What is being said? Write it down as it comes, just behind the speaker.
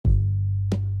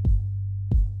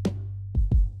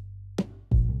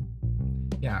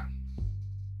Yeah.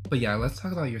 But yeah, let's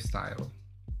talk about your style.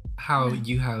 How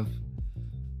you have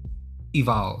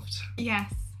evolved.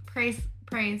 Yes. Praise.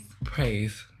 Praise.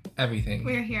 Everything.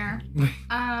 We're here.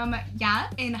 Yeah,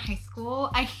 in high school,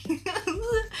 actually,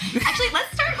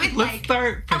 let's start with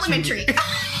elementary.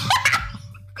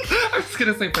 I was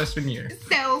gonna say freshman year.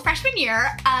 So freshman year,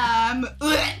 I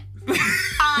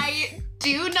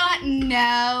do not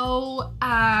know.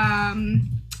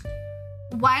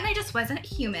 One, I just wasn't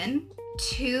human.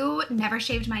 Two, never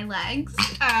shaved my legs.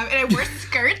 And I wore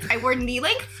skirts. I wore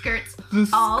knee-length skirts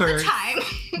all the time.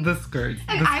 The skirts.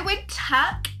 And I would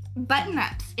tuck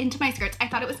button-ups into my skirts. I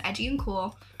thought it was edgy and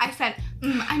cool. I said,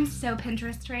 I'm so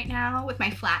Pinterest right now with my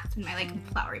flats and my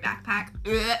flowery backpack.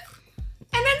 And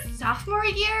then sophomore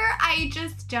year, I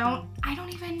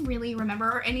don't even really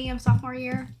remember any of sophomore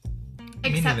year.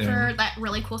 Except for that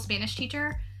really cool Spanish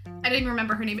teacher. I didn't even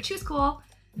remember her name, but she was cool.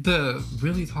 The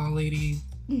really tall lady?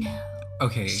 No.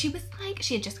 Okay. She was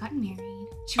she had just gotten married.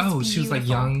 She was like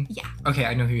young? Yeah. Okay,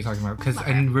 I know who you're talking about. Because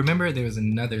I remember there was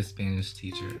another Spanish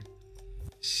teacher.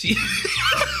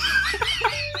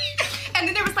 And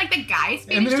then there was the guy Spanish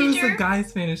teacher. And there was a guy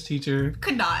Spanish teacher.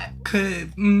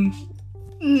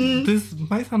 This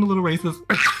might sound a little racist.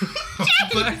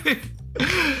 But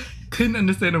couldn't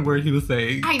understand a word he was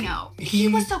saying. I know. He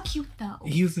was so cute though.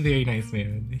 He was a very nice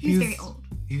man. He was very old.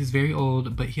 He was very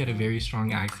old, but he had a very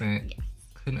strong accent. Yes.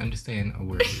 Couldn't understand a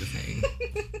word he was saying.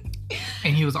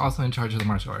 And he was also in charge of the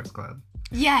martial arts club.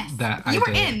 Yes. That I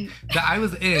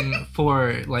was in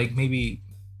for maybe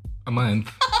a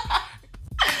month.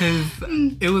 Because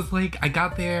it was I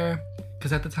got there,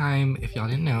 because at the time, if y'all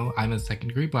didn't know, I'm a second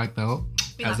degree black belt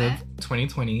as of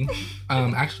 2020.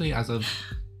 Actually, as of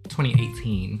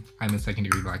 2018, I'm a second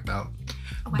degree black belt.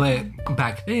 Oh, wow. But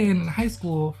back then, in high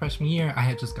school, freshman year, I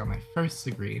had just got my first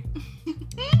degree.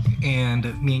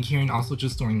 And me and Kieran also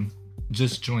just joined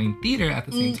theater at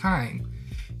the same time.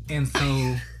 And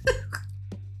so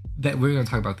that we're gonna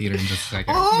talk about theater in just a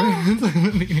second.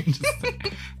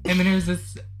 And then there's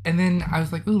this, and then I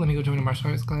was like, ooh, let me go join a martial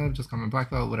arts club, just got my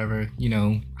black belt, whatever,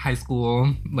 high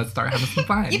school, let's start having some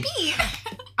fun. Yippee!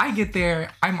 I get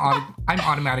there, I'm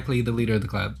automatically the leader of the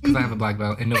club because I have a black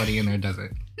belt and nobody in there does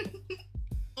it.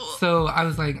 So I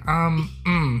was like, I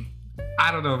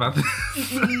don't know about this.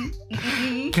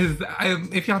 Because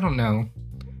if y'all don't know,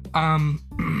 I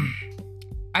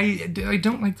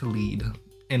don't like to lead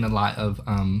in a lot of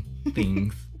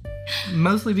things.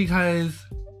 Mostly because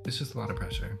it's just a lot of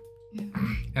pressure.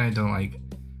 And I don't like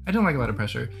a lot of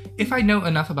pressure. If I know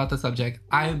enough about the subject,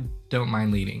 I don't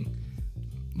mind leading.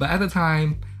 But at the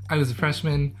time, I was a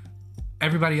freshman.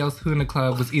 Everybody else who in the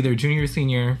club was either junior or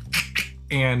senior.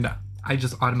 And I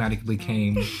just automatically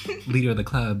became leader of the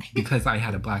club because I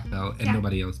had a black belt and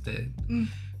nobody else did.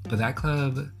 But that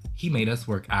club, he made us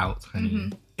work out,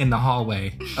 honey, in the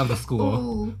hallway of the school.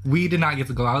 Ooh. We did not get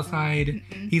to go outside.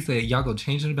 He said, y'all go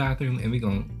change in the bathroom and we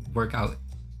gonna work out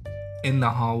in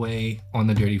the hallway on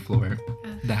the dirty floor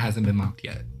that hasn't been mopped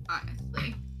yet.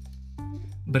 Honestly.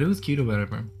 But it was cute or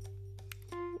whatever.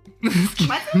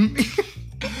 What?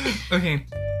 Okay.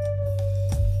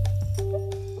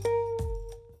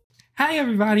 Hi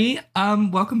everybody.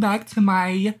 Welcome back to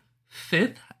my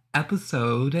 5th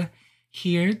episode.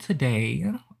 Here today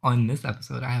on this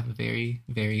episode, I have a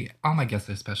very, all my guests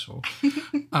are special.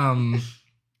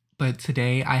 But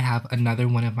today I have another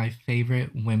one of my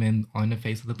favorite women on the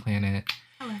face of the planet.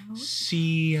 Hello.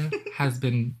 She has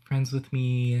been friends with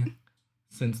me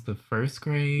since the 1st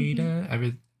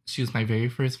grade. She was my very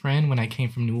first friend when I came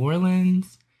from New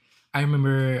Orleans. I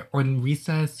remember on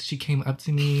recess, she came up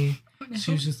to me. Oh, no.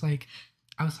 She was just like,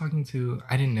 I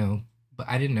didn't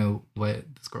know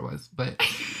what this girl was. But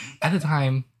at the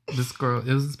time, this girl,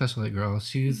 it was a special ed girl.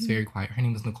 She was very quiet. Her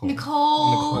name was Nicole.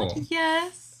 Nicole.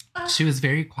 Yes. She was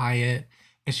very quiet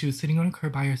and she was sitting on a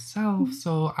curb by herself.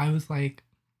 So I was like,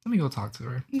 let me go talk to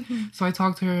her. So I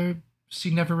talked to her. She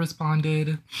never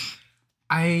responded.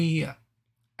 I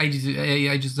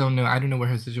just don't know. I don't know what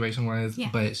her situation was,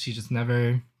 but she just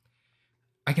never,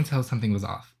 I can tell something was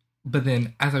off. But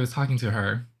then as I was talking to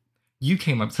her, you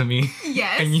came up to me.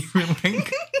 Yes. And you were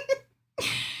like,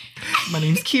 my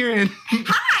name's Kieran.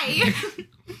 Hi.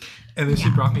 And then she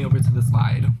brought me over to the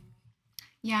slide.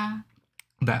 Yeah.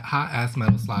 That hot ass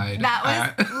metal slide.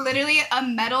 That was literally a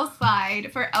metal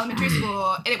slide for elementary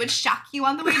school. And it would shock you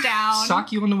on the way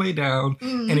down.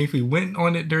 And if we went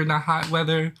on it during the hot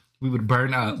weather, we would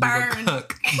burn up. We would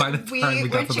cook by the time we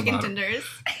got to the bottom. Tenders.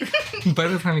 By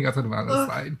the time we got to the bottom of the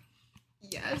slide.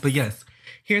 Yes. But yes,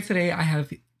 here today I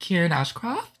have Kieran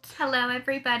Ashcroft. Hello,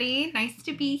 everybody. Nice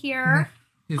to be here.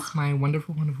 Is my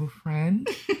wonderful, wonderful friend.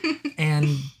 And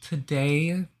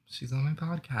today She's on my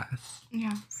podcast.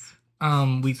 Yeah.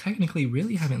 We technically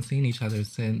really haven't seen each other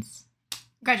since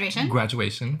graduation.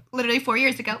 Literally 4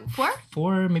 years ago. 4?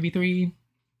 4, maybe 3.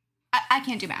 I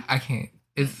can't do math. I can't.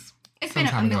 It's been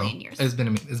a million years. It's been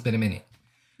a minute.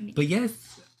 But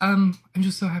yes, I'm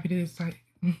just so happy to decide.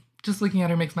 Just looking at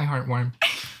her makes my heart warm.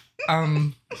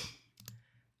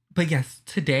 But yes,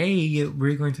 today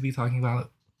we're going to be talking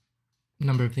about a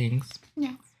number of things.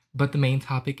 Yeah. But the main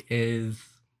topic is,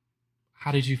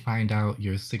 how did you find out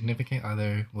your significant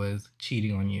other was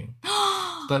cheating on you?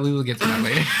 But we will get to that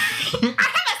later. I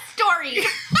have a story.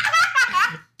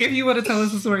 If you want to tell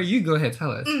us a story, you go ahead,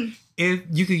 tell us. If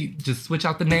you could just switch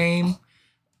out the name,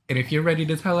 and if you're ready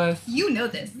to tell us, you know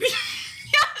this.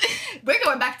 We're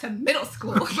going back to middle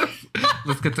school.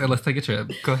 Let's take a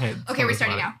trip. Go ahead. Okay, we're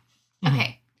starting now. Mm-hmm.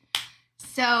 Okay,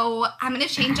 so I'm gonna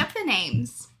change up the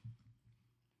names.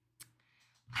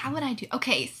 How would I do?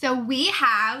 Okay, so we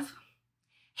have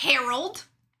Harold,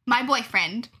 my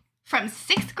boyfriend, from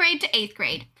 6th grade to 8th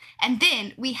grade, and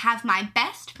then we have my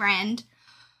best friend.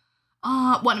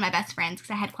 One of my best friends,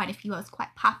 because I had quite a few. I was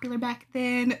quite popular back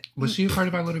then. Was she a part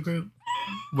of our little group?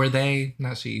 Were they?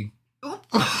 Not she.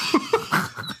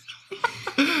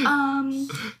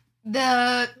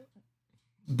 There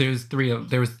was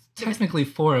technically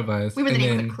 4 of us. We were the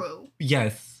name of the crew.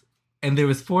 Yes. And there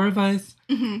was 4 of us.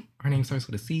 Mm-hmm. Her name starts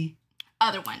with a C.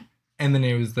 Other one. And then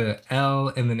there was the L,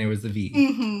 and then there was the V.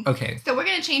 Mm-hmm. Okay. So we're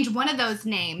going to change one of those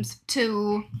names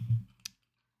to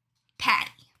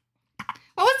Patty.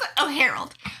 What was it? Oh,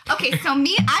 Harold. Okay, so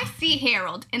I see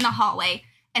Harold in the hallway,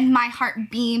 and my heart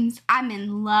beams. I'm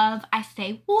in love. I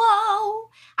say, whoa.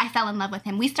 I fell in love with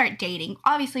him. We start dating.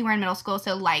 Obviously, we're in middle school,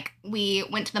 so, we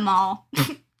went to the mall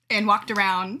and walked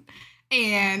around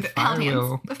and held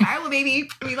hands. The Fire Wheel, baby.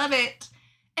 We love it.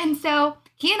 And so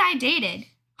he and I dated,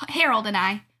 Harold and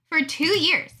I, for 2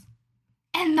 years.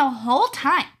 And the whole 2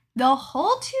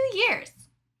 years,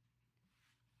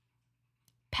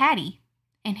 Patty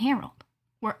and Harold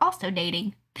were also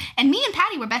dating. And me and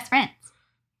Patty were best friends.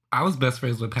 I was best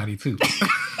friends with Patty, too.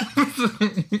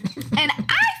 And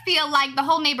I feel like the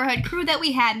whole neighborhood crew that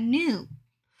we had knew.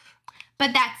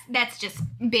 But that's just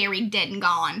buried, dead, and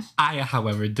gone. I,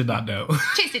 however, did not know.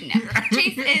 Chase didn't know.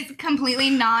 Chase is completely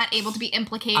not able to be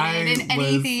implicated in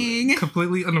anything. Was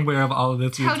completely unaware of all of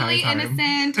this. Totally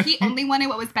innocent. He only wanted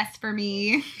what was best for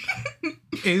me.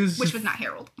 Which was not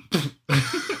Harold.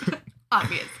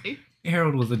 Obviously.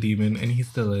 Harold was a demon, and he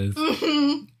still is.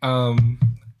 Mm-hmm.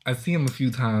 I see him a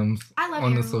few times on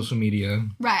Harold. the social media.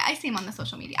 Right, I see him on the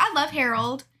social media. I love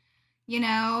Harold.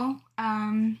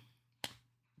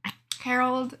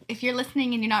 Harold, if you're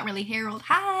listening and you're not really Harold,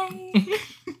 hi.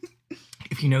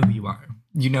 If you know who you are,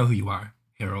 you know who you are,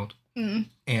 Harold. Mm.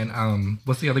 And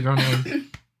what's the other girl name?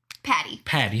 Patty.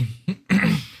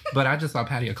 But I just saw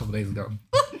Patty a couple days ago.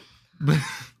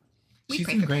 She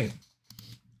seemed great.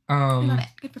 I love it.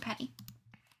 Good for Patty.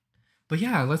 But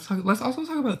yeah, let's also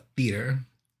talk about theater.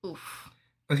 Oof.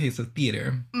 Okay, so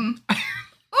theater.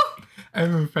 I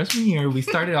remember freshman year, we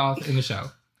started off in the show.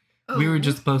 Oh. We were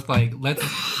just both like, let's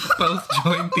both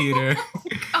join theater.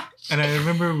 Oh, and I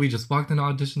remember we just walked into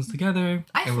auditions together.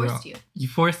 I forced you. You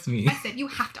forced me. I said, you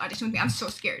have to audition with me. I'm so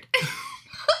scared.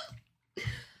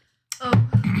 Oh.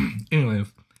 Anyways,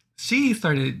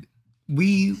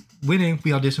 we went in,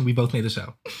 we auditioned, we both made the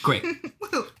show. Great.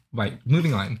 Right,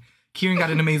 moving on. Kieran got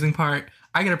an amazing part.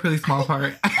 I got a pretty small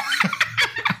part.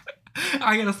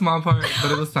 I got a small part,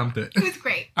 but it was something. It was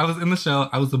great. I was in the show.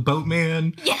 I was the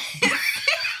boatman. Yes.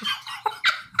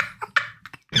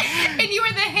 And you were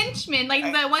the henchman, like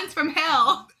the ones from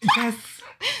hell. Yes.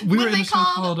 We were in a show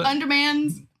called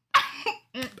Undermans.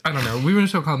 I don't know. We were in a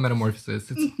show called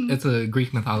Metamorphosis. It's a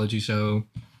Greek mythology show.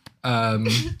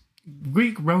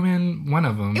 Greek, Roman, one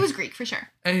of them. It was Greek for sure.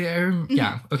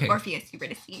 Yeah. Okay. Orpheus,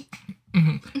 Eurydice.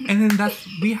 Mm-hmm. And then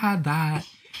we had that.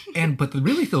 But the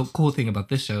really cool thing about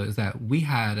this show is that we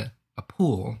had a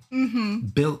pool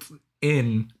built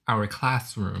in our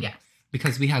classroom. Yes.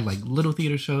 Because we had little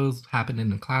theater shows happen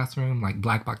in the classroom, like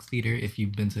Black Box Theater, if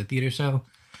you've been to a theater show.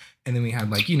 And then we had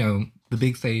the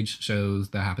big stage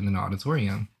shows that happened in the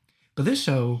auditorium. But this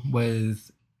show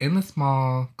was in the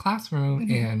small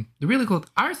classroom, and the really cool,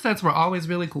 our sets were always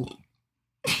really cool.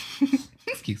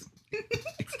 Excuse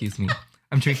me.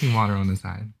 I'm drinking water on the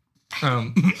side.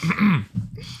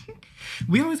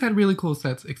 We always had really cool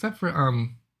sets, except for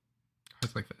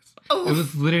Hearts Like This. Oh. It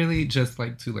was literally just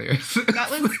 2 layers.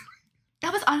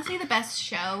 That was honestly the best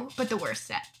show, but the worst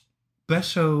set.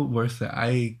 Best show, worst set.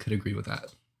 I could agree with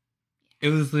that. It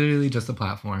was literally just a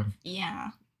platform. Yeah.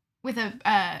 with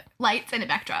a lights and a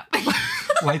backdrop.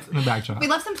 Lights in the backdrop. We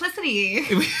love simplicity.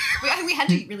 we had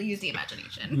to really use the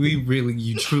imagination.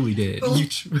 You truly did.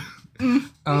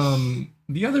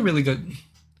 The other really good,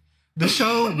 the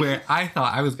show where I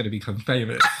thought I was going to become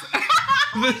famous.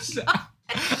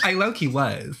 I low-key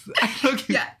was.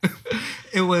 Yeah.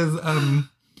 It was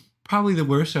probably the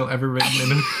worst show ever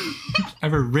written,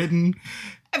 ever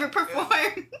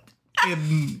performed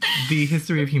in the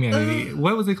history of humanity.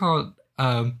 What was it called?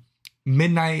 Midsummer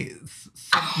Night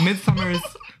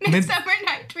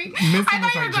Dream. I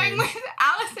thought you were going with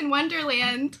Alice in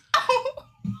Wonderland.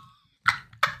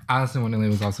 Alice in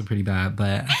Wonderland was also pretty bad,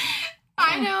 but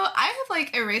I know. I have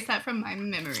like erased that from my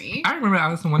memory. I remember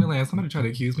Alice in Wonderland. Somebody tried to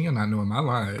accuse me of not knowing my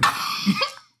lines.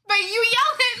 But you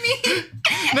yelled at me,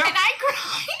 No. and I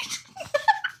cried.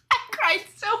 I cried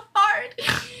so hard.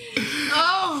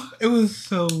 Oh, It was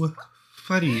so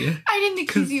funny. I didn't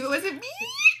accuse you. It wasn't me.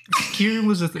 Kieran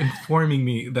was just informing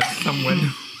me that someone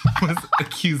was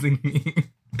accusing me.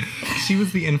 She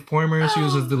was the informer. She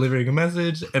was just delivering a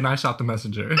message, and I shot the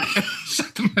messenger.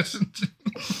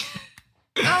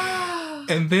 Oh.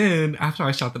 And then after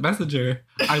I shot the messenger,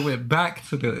 I went back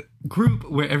to the group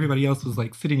where everybody else was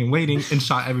like sitting and waiting and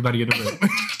shot everybody in the room.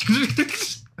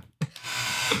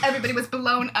 Everybody was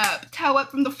blown up. Toe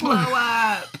up from the flow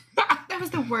up. That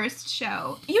was the worst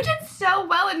show. You did so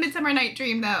well in Midsummer Night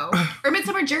Dream, though. Or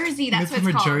Midsummer Jersey, that's what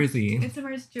it's called.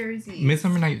 Midsummer's Jersey.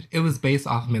 Midsummer Night, it was based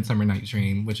off Midsummer Night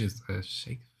Dream, which is a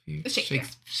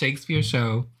Shakespeare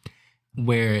show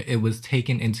where it was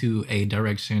taken into a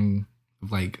direction of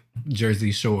like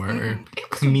Jersey Shore.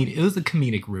 It was a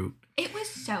comedic route. It was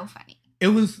so funny. It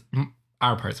was,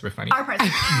 our parts were funny. Our parts were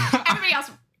funny. Everybody else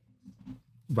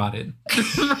rotted. I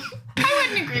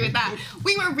wouldn't agree with that.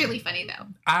 We were really funny though.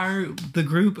 The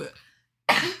group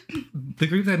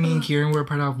that me and Kieran were a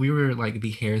part of, we were like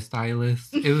the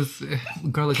hairstylists. It was,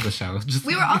 girl, look at the show.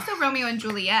 We were also Romeo and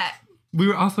Juliet. We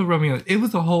were also Romeo. It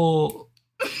was a whole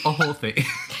thing.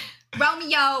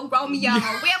 Romeo,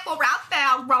 wherefore out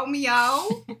there,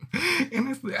 Romeo.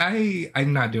 Honestly,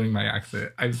 I'm not doing my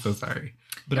accent. I'm so sorry.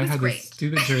 But I had this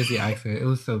stupid Jersey accent. It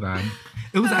was so bad.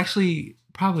 It was actually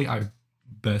probably our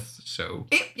best show.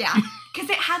 Yeah, because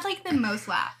it had like the most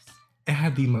laughs. It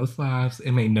had the most laughs.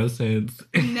 It made no sense.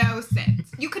 No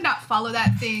sense. You could not follow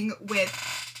that thing with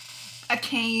a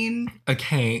cane. A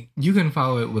cane. You can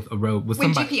follow it with a rope. With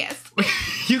somebody.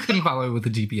 GPS. You can follow it with a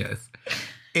GPS.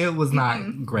 It was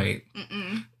not great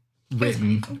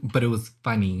written, but it was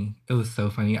funny. It was so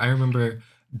funny. I remember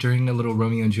during the little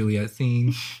Romeo and Juliet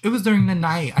scene, it was during the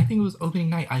night. I think it was opening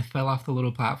night. I fell off the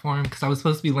little platform because I was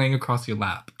supposed to be laying across your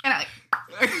lap. And I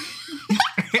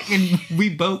and we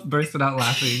both bursted out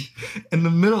laughing in the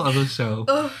middle of the show.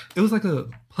 Ugh. It was like a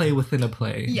play within a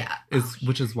play. Yeah.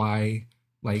 Which is why,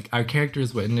 like, our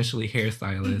characters were initially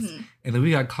hairstylists, and then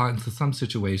we got caught into some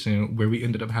situation where we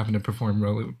ended up having to perform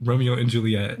Romeo and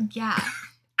Juliet. Yeah.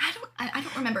 I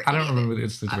don't remember. I don't remember the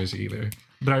situation either.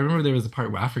 But I remember there was a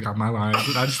part where I forgot my lines,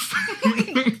 and I just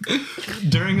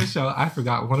during the show I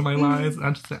forgot one of my lines, and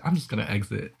I just said, "I'm just gonna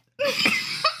exit."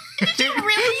 Did you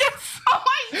really? Yes. Oh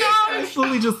my gosh!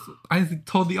 I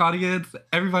told the audience,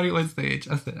 everybody on stage,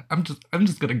 I said, "I'm just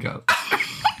gonna go." I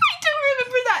don't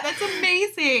remember that. That's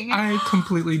amazing. I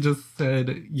completely just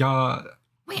said, "Y'all."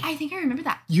 Wait, I think I remember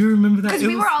that. You remember that? Because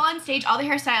we were all on stage, all the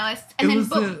hairstylists, and then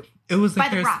boom. It was by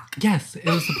the rock. Yes, it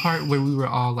was the part where we were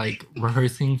all like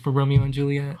rehearsing for Romeo and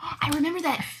Juliet. I remember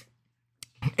this.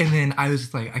 And then I was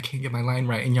just like, I can't get my line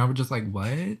right. And y'all were just like, what?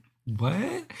 And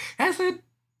I said,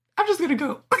 I'm just gonna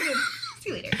go.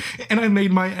 See you later. And I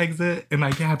made my exit and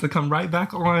I had to come right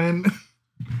back on.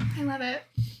 I love it.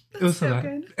 It was so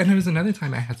good. And there was another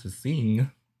time I had to sing.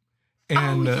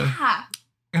 And yeah.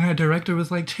 And our director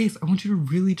was like, Chase, I want you to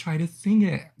really try to sing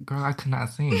it. Girl, I could not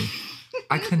sing.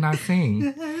 I could not sing.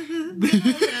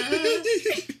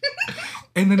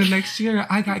 And then the next year,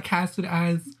 I got casted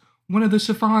as one of the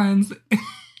chiffons.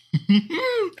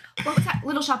 What was that?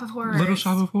 Little Shop of Horrors. Little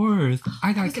Shop of Horrors.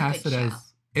 I got casted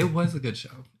as... It was a good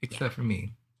show, except for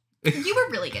me. You were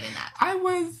really good in that. I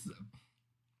was...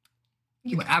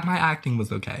 My acting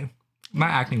was okay. My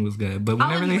acting was good. But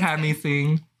whenever they had me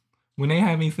sing... When they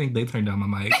had me sing, they turned down my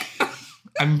mic.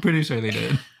 I'm pretty sure they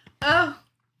did. Oh.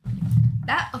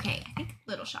 Okay, I think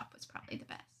Little Shop was probably the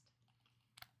best.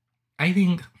 I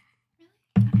think...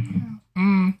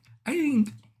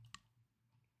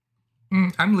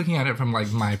 I'm looking at it from,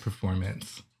 like, my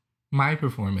performance. My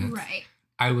performance. Right.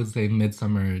 I would say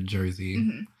Midsummer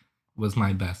Jersey was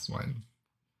my best one.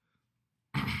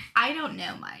 I don't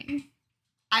know mine.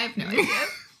 I have no idea.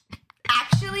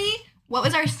 Actually, what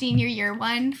was our senior year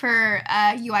one for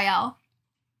UIL?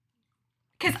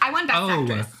 Because I won Best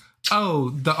Actress.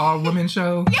 Oh, the all-women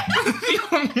show? Yeah. The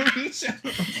all-women show.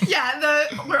 Yeah,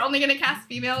 the We're Only Gonna Cast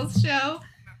Females show.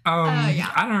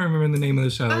 Yeah. I don't remember the name of the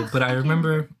show, but I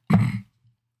remember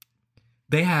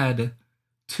they had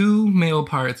 2 male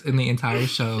parts in the entire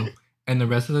show, and the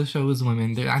rest of the show was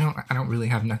women. I don't really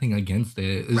have nothing against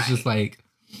it. It's just like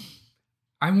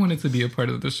I wanted to be a part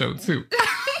of the show too.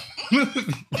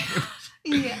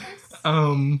 Yes.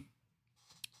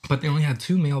 But they only had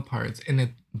 2 male parts,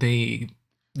 and the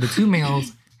 2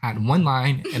 males had 1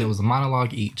 line, and it was a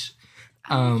monologue each.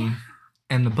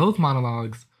 And both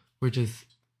monologues were just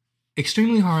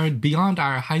extremely hard beyond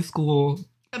our high school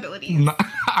abilities.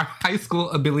 Our high school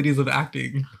abilities of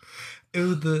acting. It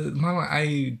was the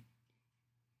monologue.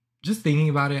 Just thinking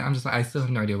about it, I'm just like, I still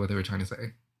have no idea what they were trying to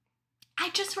say. I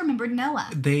just remembered Noah.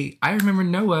 I remember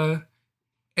Noah,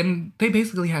 and they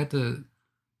basically had to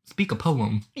speak a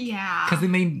poem. Yeah. Because it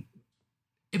made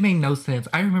no sense.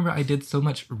 I remember I did so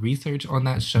much research on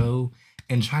that show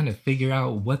and trying to figure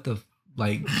out what the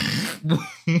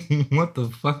what the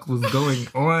fuck was going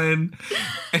on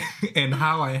and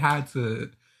how I had to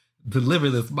deliver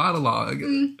this monologue.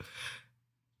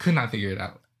 Could not figure it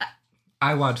out.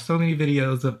 I watched so many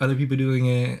videos of other people doing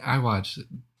it. I watched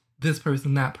this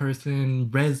person, that person,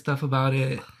 read stuff about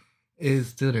it. It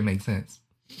still didn't make sense.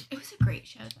 It was a great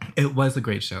show, though. It was a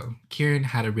great show. Kieran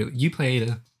had you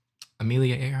played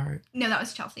Amelia Earhart? No, that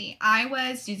was Chelsea. I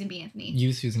was Susan B. Anthony.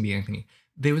 You, Susan B. Anthony.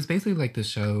 There was basically like this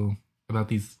show about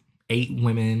these 8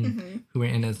 women who were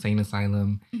in an insane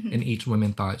asylum, and each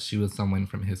woman thought she was someone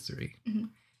from history.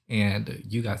 And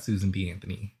you got Susan B.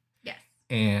 Anthony. Yes.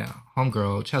 And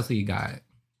homegirl, Chelsea, got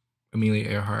Amelia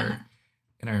Earhart.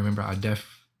 And I remember our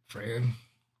deaf friend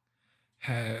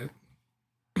had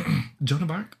Joan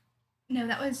of Arc? No,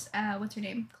 that was, what's her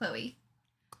name? Chloe.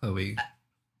 Chloe.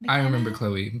 I remember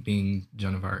Chloe being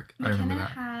Joan of Arc. I remember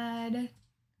that.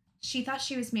 She thought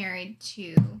she was married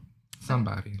to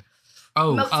somebody.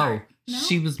 Oh, Mozart. No?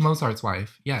 She was Mozart's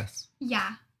wife. Yes.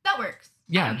 Yeah, that works.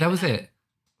 Yeah, that was it.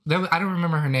 I don't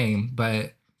remember her name,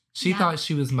 but she thought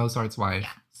she was Mozart's wife.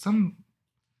 Yeah. Some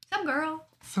girl.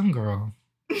 Some girl.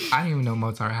 I didn't even know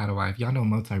Mozart had a wife. Y'all know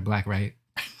Mozart black, right?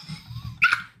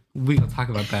 We gonna talk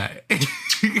about that.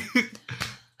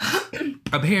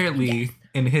 Apparently,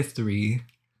 in history,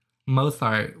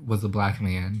 Mozart was a black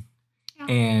man. Yeah.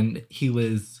 And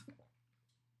he's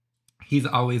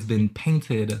always been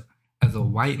painted as a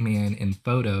white man in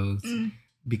photos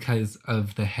because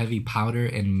of the heavy powder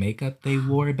and makeup they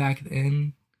wore back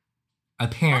then.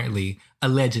 Apparently.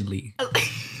 Allegedly.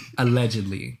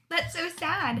 Allegedly. That's so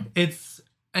sad. It's,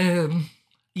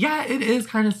 yeah, it is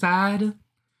kind of sad.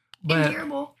 But and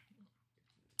terrible.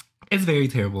 It's very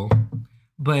terrible.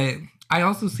 But I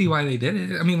also see why they did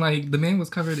it. I mean, like, the man was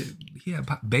covered, he had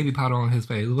baby powder on his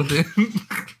face. Or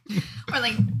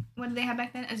like, what did they have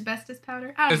back then? Asbestos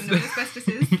powder? I don't even know what asbestos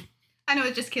is. I know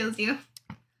it just kills you.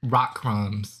 Rock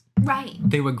crumbs. Right.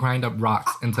 They would grind up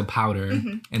rocks into powder,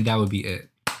 and that would be it.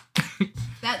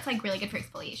 That's, like, really good for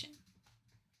exfoliation.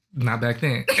 Not back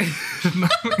then.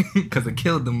 Because it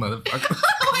killed them motherfuckers.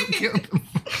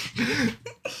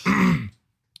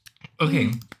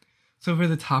 Okay. So for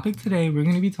the topic today, we're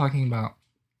going to be talking about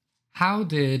how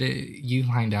did you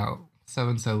find out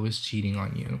so-and-so was cheating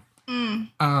on you?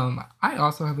 I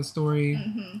also have a story.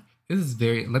 This is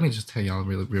let me just tell y'all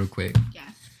real quick.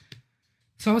 Yeah.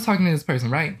 So I was talking to this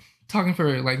person, right? Talking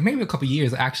for like maybe a couple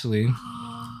years, actually.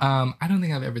 I don't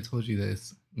think I've ever told you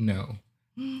this. No.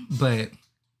 But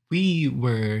we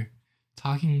were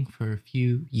talking for a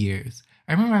few years.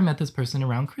 I remember I met this person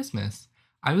around Christmas.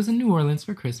 I was in New Orleans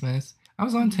for Christmas. I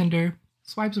was on Tinder,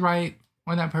 swipes right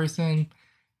on that person,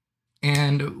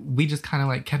 and we just kind of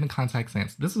like kept in contact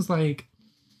since. This was like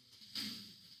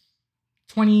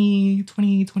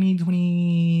 2017,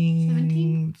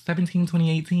 2018.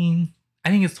 I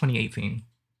think it's 2018.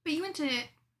 But you went to,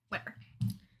 whatever.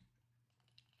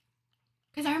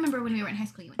 Because I remember when we were in high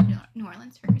school, you went to New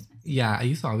Orleans for Christmas. Yeah, I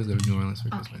used to always go to New Orleans for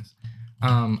Christmas.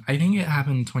 I think it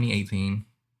happened in 2018.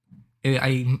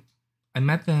 I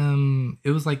met them,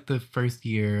 it was like the first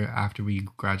year after we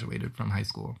graduated from high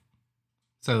school.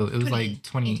 So it was like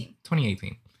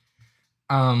 2018.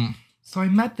 So I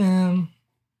met them.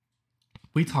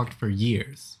 We talked for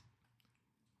years.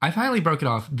 I finally broke it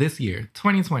off this year,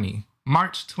 2020,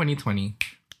 March 2020.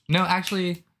 No,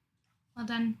 actually. Well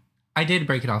done. I did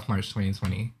break it off March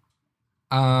 2020.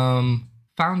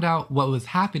 Found out what was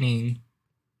happening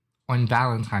on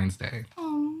Valentine's Day.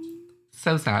 Oh.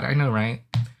 So sad, I know, right?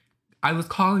 I was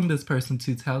calling this person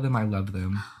to tell them I love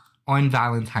them on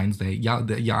Valentine's Day. Y'all,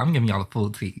 I'm giving y'all the full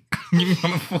tea.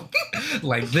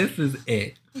 Like, this is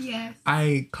it. Yes.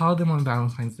 I called them on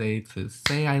Valentine's Day to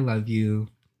say I love you,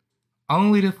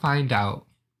 only to find out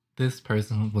this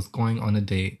person was going on a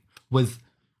date, was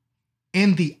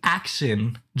in the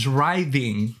action,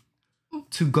 driving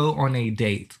to go on a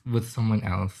date with someone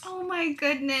else. Oh my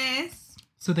goodness.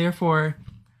 So therefore,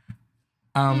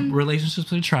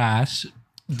 relationships are trash.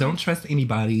 Don't trust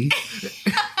anybody.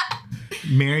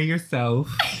 Marry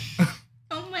yourself.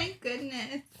 Oh my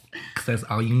goodness. 'Cause that's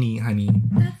all you need, honey.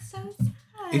 That's so sad.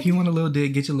 If you want a little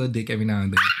dick, get your little dick every now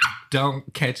and then.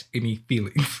 Don't catch any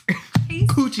feelings. Hey,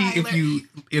 Coochie if Tyler. you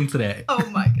into that. Oh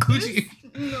my goodness. Coochie.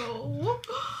 No.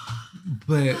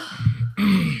 But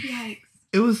Yikes.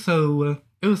 it was so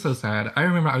sad. I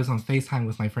remember I was on FaceTime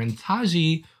with my friend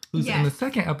Taji, who's in the Yes.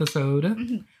 second episode.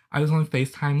 Mhm. I was on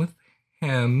FaceTime with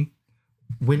him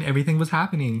when everything was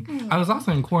happening. I was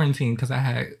also in quarantine because I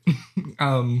had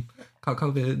caught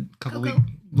COVID a couple weeks.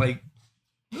 Like,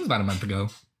 it was about a month ago.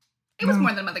 It was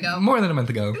more than a month ago. More than a month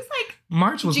ago. It was like,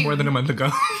 March was more June. than a month ago.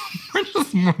 March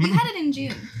was more than you had it in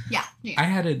June. Yeah, June. I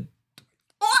had it.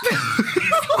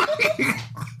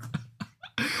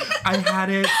 I had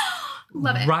it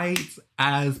Love it. right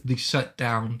as the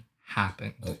shutdown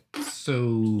happened.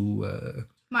 So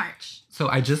March.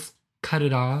 I just cut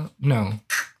it off. No,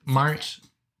 March.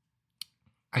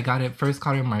 I got it first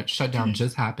caught in March. Shutdown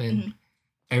just happened. Mhm.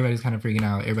 Everybody's kind of freaking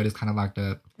out. Everybody's kind of locked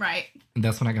up. Right. And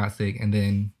that's when I got sick. And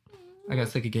then I got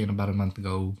sick again about a month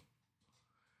ago.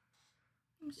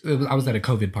 I was at a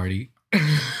COVID party.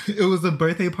 It was a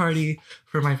birthday party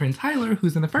for my friend Tyler,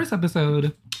 who's in the first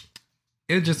episode.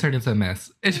 It just turned into a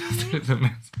mess. It just turned into a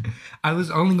mess. I was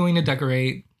only going to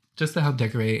decorate, just to help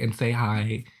decorate and say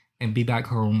hi and be back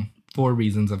home for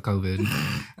reasons of COVID.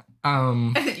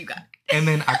 And then you got it. And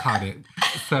then I caught it.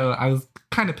 So I was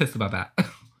kind of pissed about that.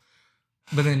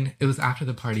 But then it was after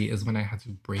the party is when I had to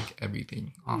break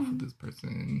everything off of this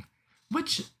person.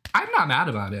 Which I'm not mad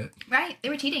about it. Right. They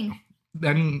were cheating.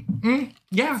 Then,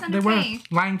 yeah, That's they were okay.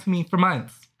 lying to me for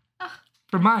months. Ugh.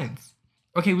 For months.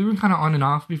 Okay, we were kind of on and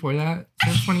off before that,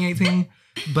 since 2018.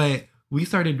 But we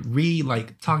started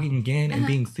talking again and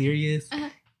being serious.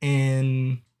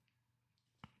 And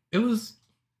it was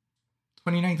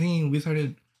 2019. We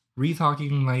started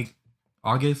re-talking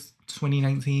August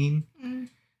 2019.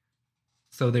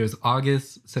 So there's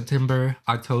August, September,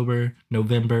 October,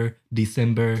 November,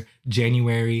 December,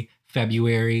 January,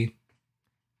 February.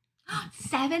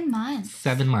 7 months.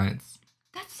 7 months.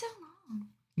 That's so long.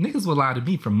 Niggas will lie to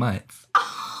me for months.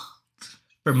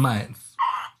 For months.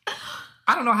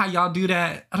 I don't know how y'all do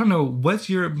that. I don't know what's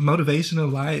your motivation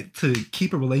in life to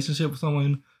keep a relationship with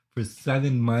someone for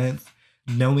 7 months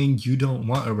knowing you don't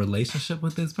want a relationship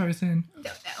with this person. Don't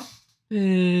know.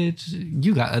 Bitch,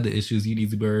 you got other issues you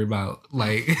need to worry about.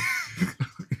 I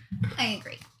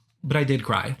agree. But I did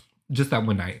cry just that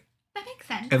one night. That makes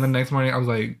sense. And the next morning I was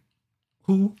like,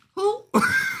 who? Who?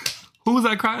 Who was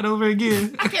I crying over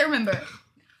again? I can't remember.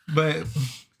 But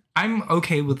I'm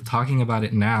okay with talking about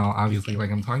it now, obviously.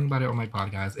 I'm talking about it on my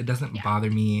podcast. It doesn't bother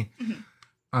me.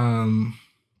 Mhm.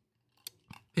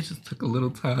 It just took a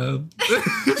little time.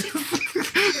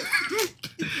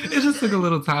 It just took a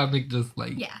little time to just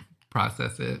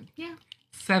process it. Yeah.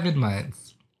 7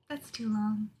 months. That's too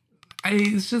long.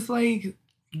 It's just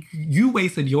you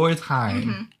wasted your time.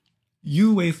 Mhm.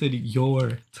 You wasted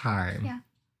your time. Yeah.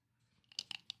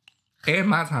 And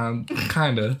my time,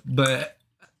 kinda. But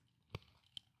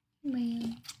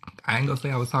Man. I ain't gonna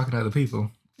say I was talking to other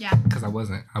people. Yeah. Because I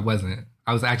wasn't. I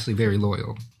was actually very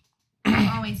loyal.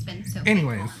 I've always been so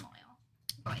Anyways. faithful and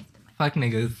loyal. Always been like Fuck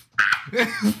niggas.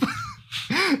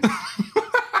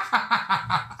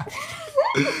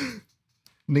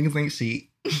 Niggas ain't shit.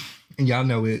 And y'all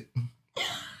know it.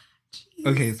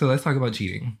 Okay, so let's talk about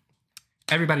cheating.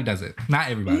 Everybody does it. Not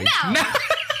everybody. No.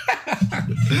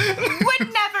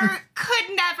 Would never, could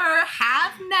never,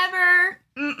 have never.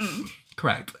 Mm-mm.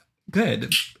 Correct.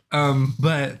 Good.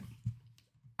 But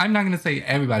I'm not gonna say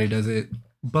everybody does it.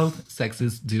 Both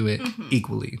sexes do it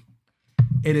equally.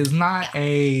 It is not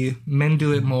a men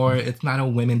do it more. It's not a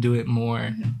women do it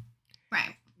more.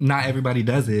 Right. Not everybody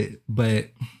does it, but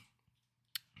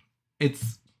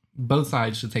it's both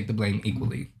sides should take the blame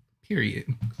equally. Period.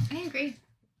 I agree.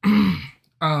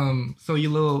 So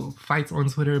your little fights on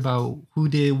Twitter about who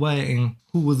did what and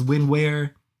who was when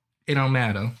where, it don't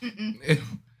matter.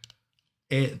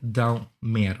 It don't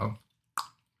matter.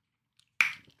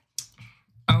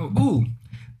 Oh, ooh.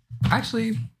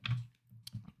 Actually,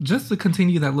 just to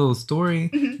continue that little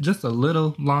story, just a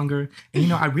little longer.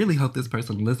 And I really hope this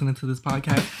person listening to this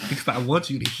podcast because I want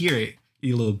you to hear it,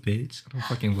 you little bitch. I don't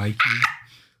fucking like you,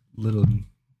 little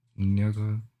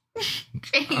nigga.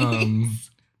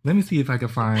 Let me see if I can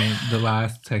find the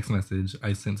last text message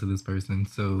I sent to this person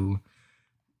so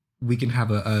we can have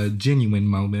a genuine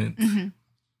moment.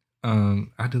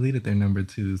 I deleted their number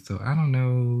too, so I don't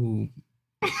know.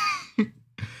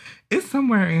 It's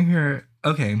somewhere in here.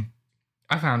 Okay,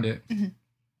 I found it.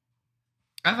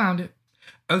 I found it.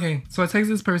 Okay, so I text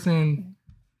this person.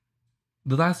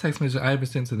 The last text message I ever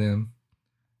sent to them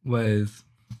was,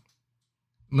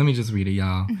 let me just read it,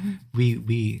 y'all.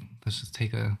 We let's just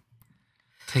take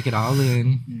it all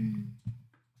in.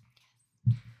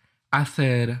 I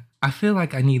said, I feel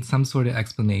like I need some sort of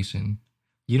explanation.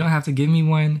 You don't have to give me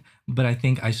one, but I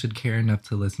think I should care enough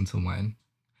to listen to one.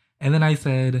 And then I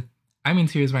said, I'm in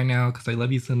tears right now because I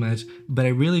love you so much, but I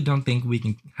really don't think we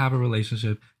can have a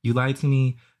relationship. You lied to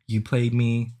me. You played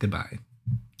me. Goodbye.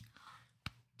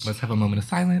 Let's have a moment of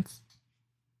silence.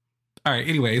 All right,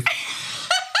 anyways.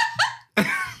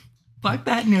 Fuck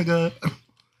that nigga.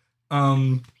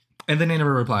 And then they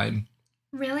never replied.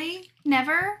 Really?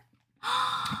 Never?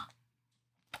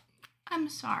 I'm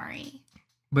sorry.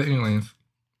 But anyways,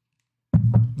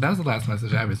 that was the last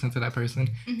message I ever sent to that person.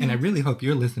 And I really hope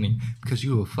you're listening because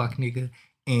you a fuck nigga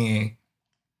and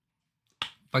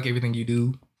fuck everything you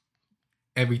do.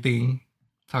 Everything.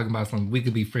 Talking about some we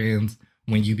could be friends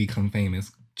when you become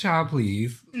famous. Child,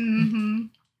 please.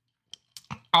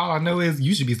 All I know is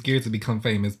you should be scared to become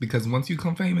famous because once you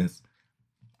become famous,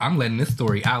 I'm letting this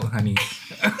story out, honey.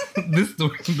 This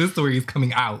story is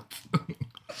coming out.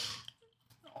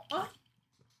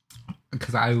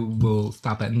 Because I will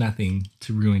stop at nothing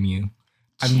to ruin you.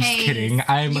 I'm just kidding.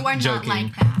 I'm you are joking. Not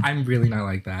like that. I'm really not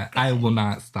like that. I will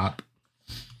not stop.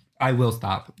 I will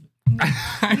stop. You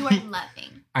are loving.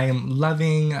 I am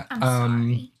loving. I'm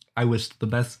sorry. I wish the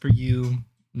best for you.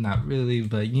 Not really,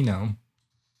 but you know.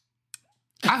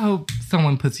 I hope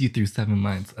someone puts you through 7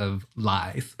 months of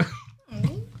lies.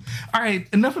 All right,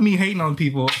 enough of me hating on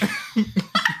people.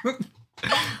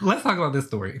 Let's talk about this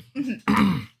story.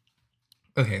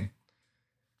 Okay.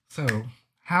 So,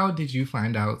 how did you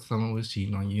find out someone was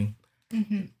cheating on you?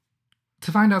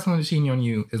 To find out someone was cheating on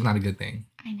you is not a good thing.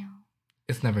 I know.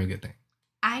 It's never a good thing.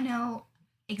 I know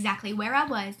exactly where I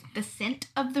was, the scent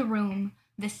of the room,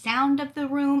 the sound of the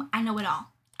room. I know it all.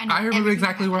 I remember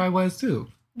exactly where I was too.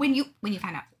 When you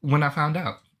found out. When I found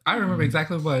out. I remember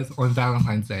exactly what it was on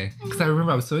Valentine's Day. Because I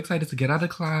remember I was so excited to get out of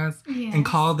class and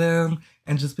call them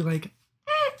and just be like,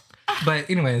 But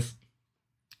anyways,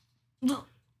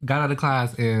 got out of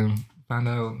class and found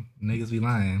out niggas be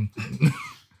lying.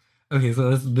 Okay,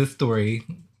 so this story.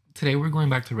 Today we're going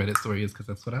back to Reddit stories because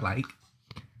that's what I like.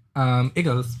 It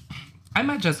goes, I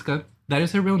met Jessica. That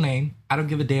is her real name. I don't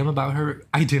give a damn about her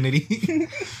identity.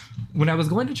 When I was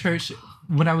going to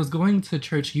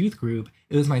church youth group,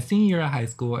 it was my senior year of high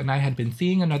school, and I had been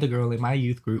seeing another girl in my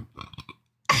youth group.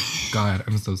 God,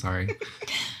 I'm so sorry.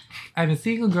 I've been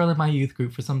seeing a girl in my youth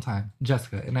group for some time,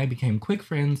 Jessica, and I became quick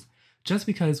friends just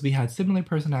because we had similar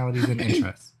personalities and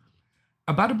interests.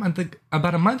 About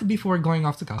a month before going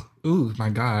off to college. Ooh, my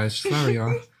gosh, sorry,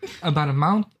 y'all. About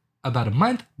a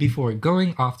month before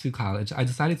going off to college, I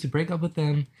decided to break up with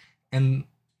them and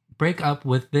break up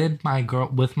with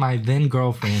my then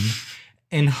girlfriend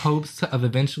in hopes of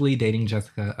eventually dating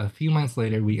Jessica. A few months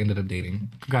later, we ended up dating.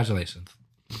 Congratulations.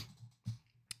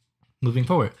 Moving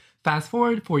forward. Fast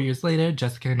forward, 4 years later,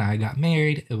 Jessica and I got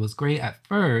married. It was great at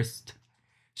first.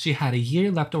 She had a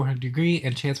year left on her degree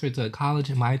and transferred to a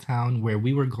college in my town where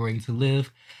we were going to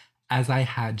live, as I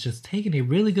had just taken a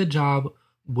really good job,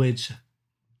 which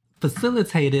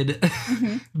facilitated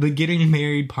the getting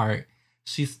married part.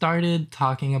 She started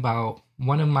talking about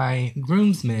one of my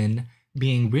groomsmen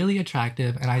being really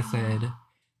attractive, and I said,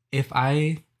 if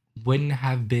I wouldn't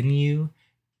have been you,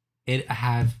 it'd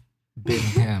have been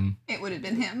him. It would have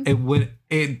been him.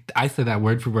 I said that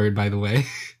word for word, by the way.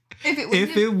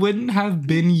 If it wouldn't have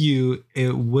been you,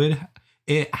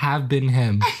 it have been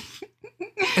him.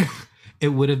 It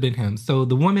would have been him. So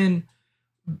the woman,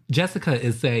 Jessica,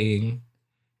 is saying,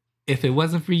 if it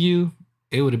wasn't for you,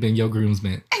 it would have been your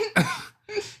groomsman.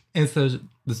 And so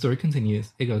the story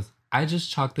continues. It goes, I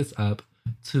just chalked this up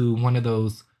to one of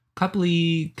those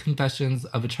coupley confessions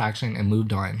of attraction and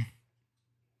moved on.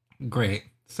 Great.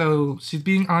 So she's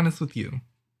being honest with you.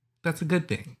 That's a good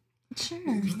thing.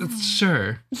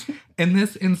 Sure. In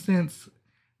this instance,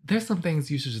 there's some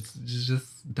things you should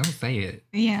just don't say it.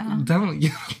 Yeah. Don't.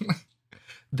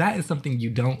 That is something you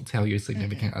don't tell your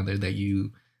significant other, that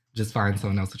you just find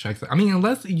someone else attractive. I mean,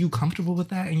 unless you comfortable with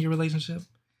that in your relationship,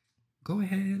 go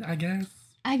ahead, I guess.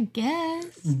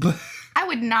 But I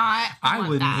would not. I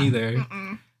wouldn't either.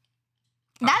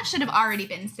 That should have already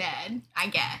been said, I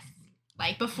guess.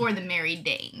 Like before the married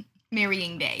date.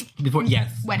 marrying day.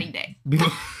 Yes. Wedding day.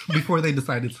 Before they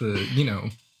decided to,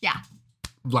 Yeah.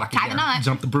 block it Tie the down, knot.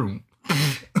 jump the broom.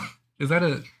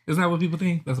 Isn't that what people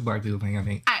think? That's a black people thing, I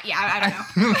think. I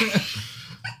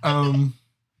don't know.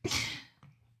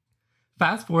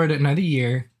 Fast forward another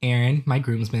year, Aaron, my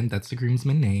groomsman, that's the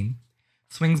groomsman name,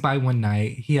 swings by one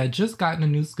night. He had just gotten a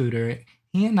new scooter.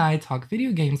 He and I talk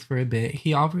video games for a bit.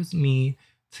 He offers me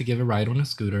to give a ride on a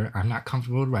scooter. I'm not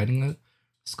comfortable riding a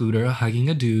scooter, hugging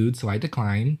a dude, so I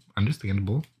decline.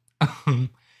 Understandable.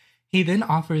 He then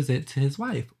offers it to his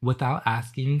wife without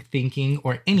asking, thinking,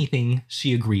 or anything.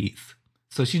 She agrees.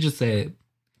 So she just said,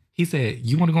 he said,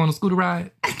 "You want to go on a scooter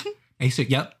ride?" And he said,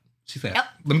 "Yep." She said, "Yep.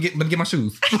 Let me get my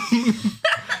shoes."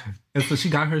 And so she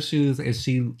got her shoes and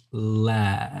she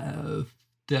left.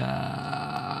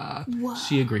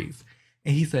 She agrees.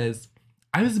 And he says,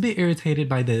 "I was a bit irritated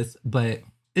by this, but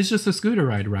it's just a scooter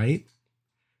ride, right?"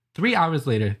 3 hours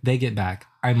later, they get back.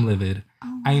 I'm livid.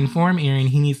 Oh, I inform Aaron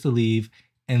he needs to leave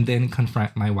and then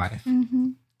confront my wife.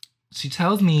 Mm-hmm. She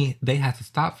tells me they had to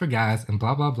stop for gas and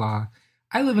blah, blah, blah.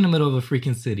 I live in the middle of a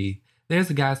freaking city. There's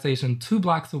a gas station 2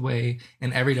 blocks away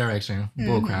in every direction.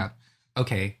 Bullcrap.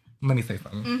 Okay, let me say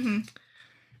something. Mm-hmm.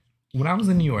 When I was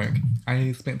in New York,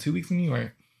 I spent 2 weeks in New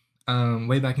York.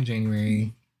 Way back in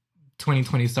January.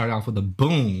 2020 started off with a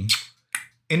boom.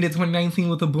 Ended 2019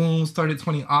 with a boom. Started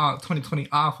 2020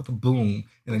 off with a boom.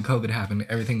 And then COVID happened.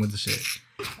 Everything went to shit.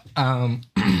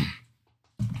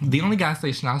 The only gas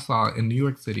station I saw in New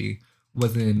York City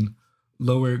was in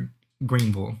Lower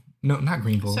Greenville. No, not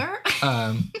Greenville. Sir?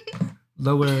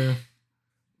 Lower...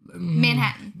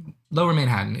 Manhattan. Lower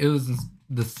Manhattan. It was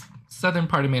the southern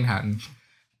part of Manhattan.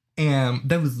 And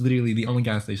that was literally the only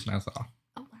gas station I saw.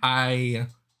 Oh, wow.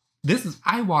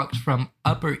 I walked from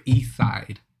Upper East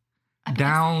Side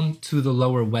down to the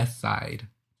Lower West Side.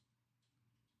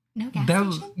 No gas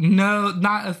station? No,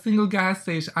 not a single gas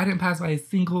station. I didn't pass by a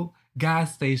single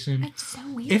gas station. That's so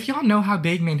weird. If y'all know how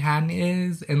big Manhattan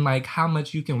is and like how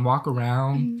much you can walk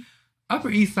around, Upper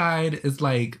East Side is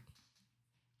like,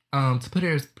 to put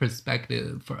it in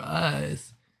perspective for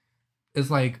us,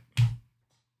 it's like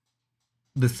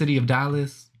the city of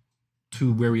Dallas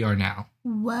to where we are now.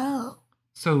 Whoa.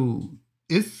 So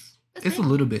it's a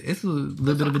little bit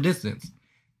of a distance.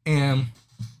 And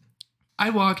I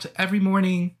walked every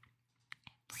morning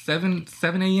 7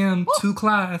 a.m. to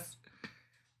class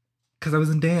because I was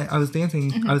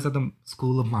dancing. Mm-hmm. I was at the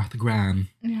School of Martha Graham,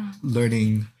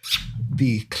 learning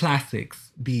the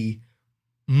classics, the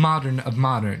modern of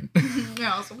modern.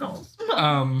 Yes, of course.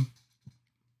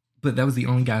 But that was the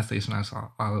only gas station I saw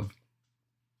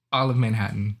all of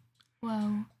Manhattan.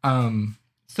 Whoa.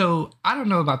 So I don't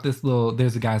know about this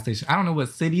there's a gas station. I don't know what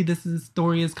city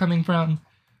story is coming from,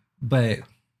 but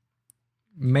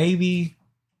maybe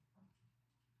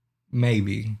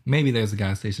there's a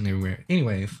gas station everywhere.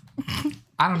 Anyways,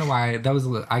 I don't know why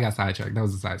I got sidetracked. That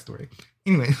was a side story.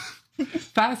 Anyway,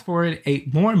 fast forward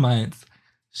 8 more months.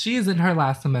 She is in her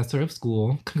last semester of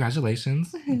school.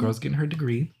 Congratulations. Girl's getting her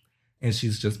degree. And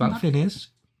she's just about finished.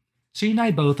 She and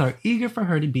I both are eager for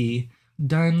her to be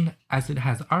done as it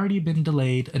has already been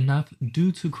delayed enough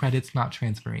due to credits not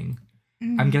transferring.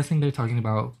 I'm guessing they're talking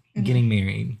about getting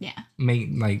married. Yeah.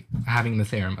 Like having the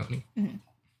ceremony.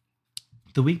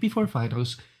 The week before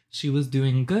finals, she was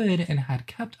doing good and had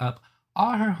kept up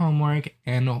all her homework,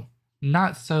 and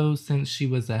not so since she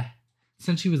was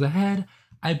ahead.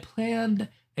 I planned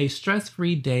a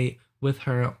stress-free date with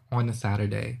her on a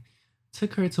Saturday.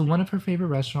 Took her to one of her favorite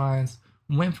restaurants,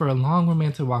 went for a long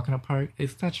romantic walk in a park,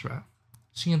 etc.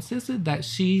 She insisted that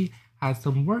she had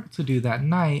some work to do that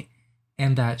night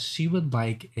and that she would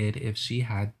like it if she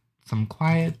had some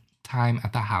quiet time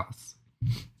at the house.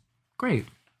 Great.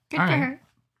 Good All for right. her.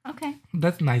 Okay.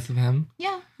 That's nice of him.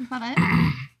 Yeah, love it.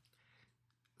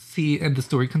 See, and the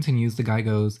story continues. The guy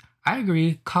goes, "I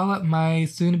agree. Call up my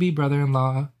soon-to-be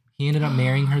brother-in-law. He ended up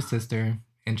marrying her sister."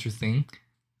 Interesting.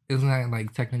 Isn't that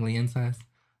like technically incest?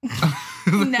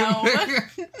 No.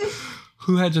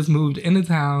 Who had just moved into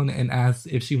town and asked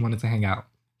if she wanted to hang out.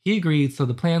 He agreed, so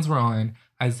the plans were on.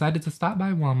 I decided to stop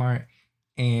by Walmart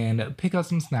and pick up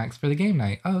some snacks for the game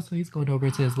night. Oh, so he's going over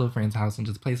to his little friend's house and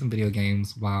just play some video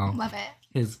games while Love it.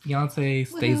 his fiance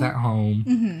stays at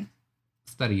home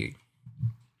studying.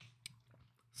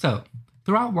 So,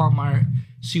 throughout Walmart,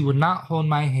 she would not hold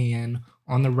my hand.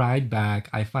 On the ride back,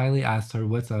 I finally asked her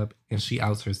what's up, and she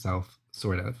outs herself,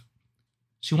 sort of.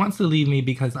 She wants to leave me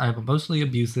because I'm emotionally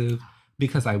abusive,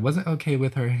 because I wasn't okay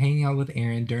with her hanging out with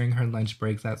Aaron during her lunch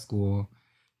breaks at school.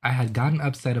 I had gotten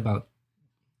upset about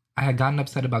the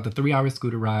 3-hour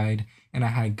scooter ride, and I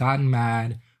had gotten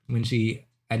mad when she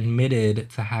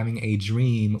admitted to having a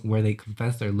dream where they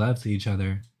confess their love to each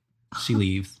other, she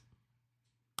leaves.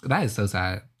 That is so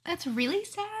sad. That's really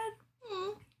sad.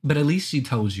 But at least she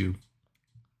told you.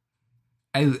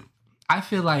 I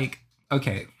feel like,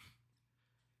 okay,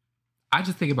 I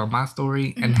just think about my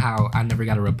story and how I never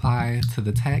got a reply to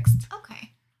the text.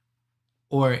 Okay.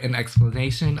 Or an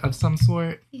explanation of some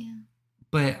sort. Yeah.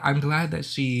 But I'm glad that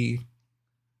she...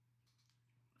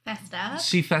 Fessed up?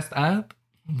 She fessed up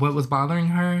what was bothering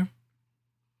her.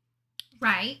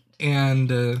 Right.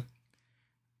 And...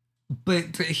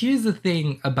 but here's the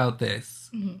thing about this.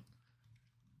 Mm-hmm.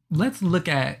 Let's look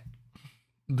at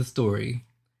the story.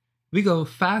 We go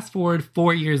fast forward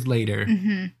 4 years later.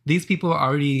 Mm-hmm. These people are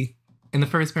already... In the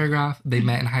first paragraph, they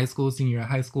met in high school, senior year of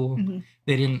high school. Mm-hmm.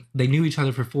 They knew each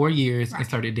other for 4 years and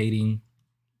started dating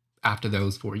after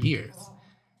those 4 years.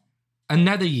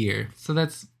 Another year. So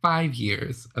that's 5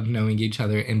 years of knowing each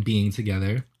other and being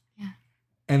together. Yeah.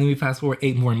 And then we fast forward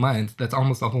 8 more months. That's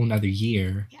almost a whole nother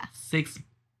year. Yeah. 6.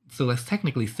 So that's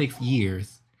technically 6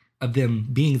 years of them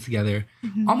being together,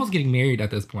 almost getting married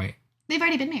at this point. They've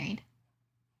already been married.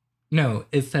 No,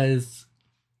 it says...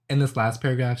 In this last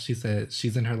paragraph, she said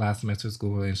she's in her last semester of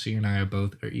school and she and I are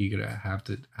both eager to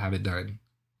have it done.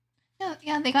 No,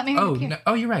 yeah, they got married.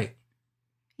 Oh, you're right.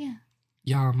 Yeah.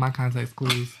 Y'all, my context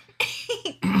clues.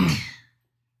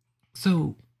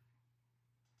 So,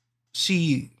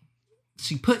 she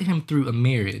put him through a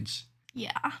marriage.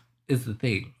 Yeah. Is the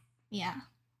thing. Yeah.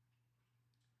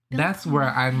 That's where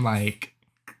I'm like,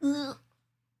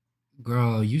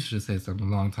 girl, you should have said something a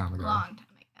long time ago.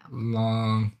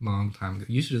 Long time ago.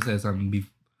 You should have said something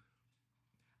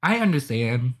I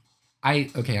understand. I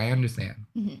understand.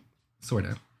 Mm-hmm. Sort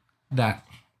of. That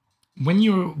when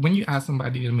you ask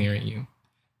somebody to marry you,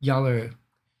 y'all are...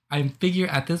 I figure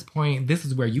at this point, this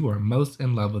is where you are most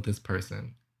in love with this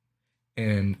person.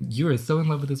 And you are so in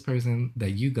love with this person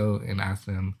that you go and ask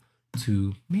them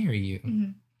to marry you.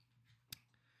 Mm-hmm.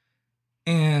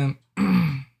 And...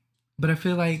 but I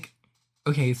feel like...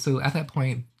 Okay, so at that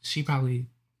point, she probably...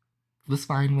 was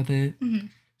fine with it. Mm-hmm.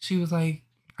 She was like,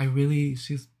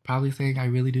 she's probably saying, I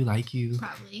really do like you.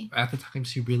 Probably. At the time,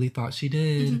 she really thought she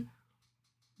did.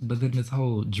 Mm-hmm. But then this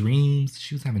whole dreams,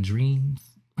 she was having dreams.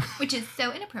 Which is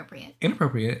so inappropriate.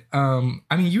 Inappropriate. I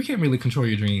mean, you can't really control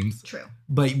your dreams. True.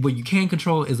 But what you can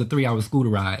control is a 3-hour scooter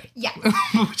ride. Yeah.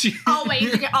 You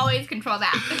can always control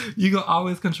that. You can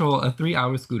always control a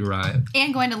 3-hour scooter ride.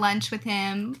 And going to lunch with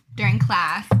him during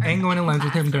class.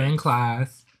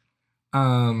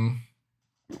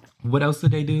 What else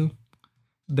did they do?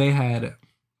 They had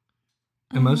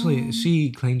emotionally...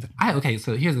 She claims...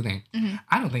 so here's the thing. Mm-hmm.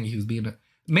 I don't think he was being...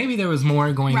 Maybe there was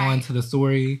more going on to the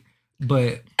story,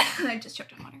 but... I just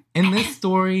choked on water. In this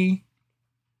story,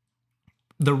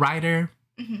 the writer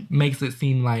makes it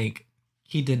seem like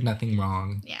he did nothing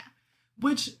wrong. Yeah.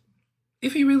 Which,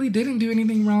 if he really didn't do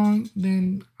anything wrong,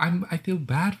 then I feel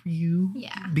bad for you.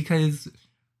 Yeah. Because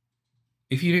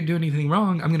if you didn't do anything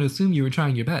wrong, I'm going to assume you were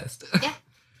trying your best. Yeah.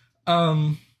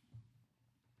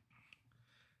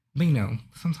 But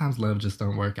sometimes love just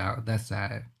don't work out. That's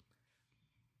sad.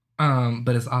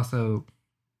 But it's also,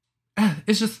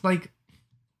 it's just like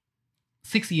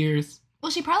 6 years.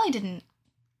 Well, she probably didn't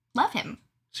love him.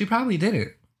 She probably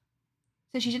didn't.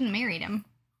 So she shouldn't have married him.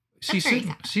 She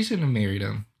shouldn't have married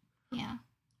him. Yeah.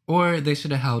 Or they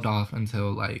should have held off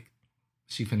until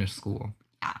she finished school.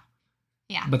 Yeah.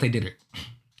 Yeah. But they didn't.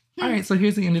 All right, so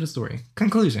here's the end of the story.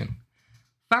 Conclusion.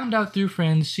 Found out through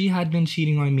friends she had been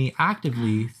cheating on me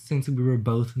actively since we were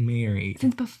both married.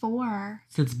 Since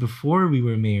before we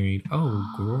were married.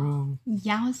 Oh, girl.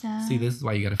 Yowza. See, this is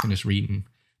why you gotta finish reading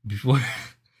before.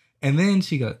 And then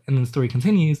the story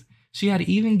continues. She had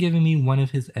even given me one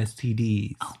of his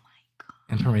STDs. Oh my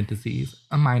God. In parentheses,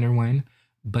 a minor one,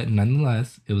 but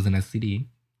nonetheless, it was an STD.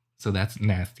 So that's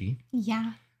nasty.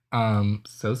 Yeah.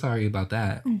 So sorry about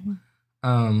that. Mm-hmm.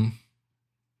 And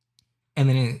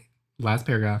then last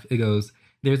paragraph, it goes,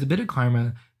 there's a bit of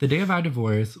karma. The day of our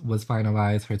divorce was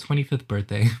finalized, her 25th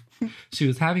birthday. She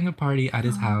was having a party at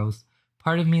his house.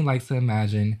 Part of me likes to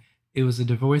imagine it was a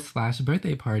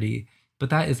divorce/birthday party, but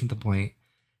that isn't the point.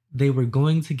 They were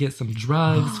going to get some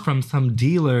drugs from some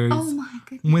dealers. Oh my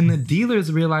goodness. When the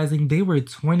dealers realizing they were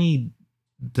 20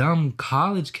 dumb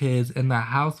college kids in the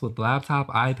house with laptop,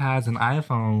 iPads, and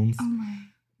iPhones,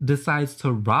 decides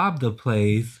to rob the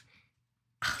place.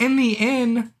 In the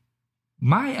end,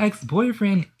 my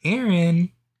ex-boyfriend,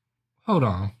 Aaron... Hold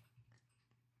on.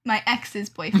 My ex's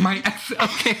boyfriend. My ex...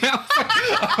 Okay.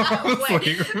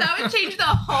 Wait, that would change the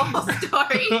whole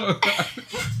story.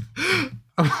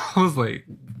 I was like,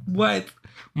 what?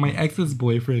 My ex's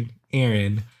boyfriend,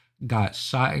 Aaron, got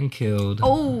shot and killed.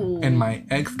 Oh. And my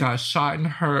ex got shot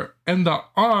in the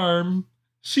arm.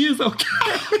 She is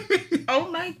okay. Oh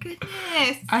my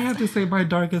goodness. I have to say my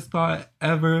darkest thought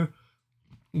ever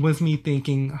was me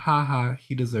thinking, haha,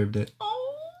 he deserved it.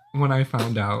 Oh. When I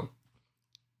found out.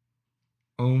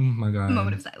 Oh my God.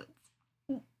 Moment of silence.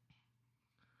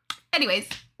 Anyways,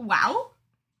 wow.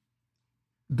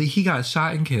 He got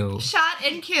shot and killed. Shot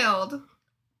and killed.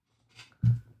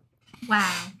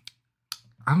 Wow.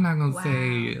 I'm not going to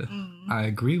say I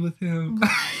agree with him.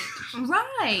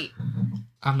 Right.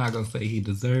 I'm not going to say he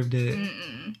deserved it.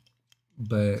 Mm-mm.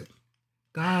 But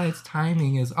God's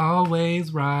timing is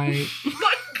always right.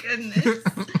 My goodness.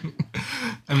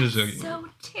 I'm just joking. So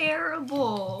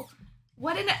terrible.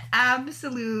 What an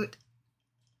absolute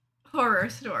horror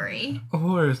story. A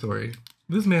horror story.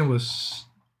 This man was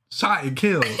shot and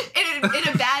killed. in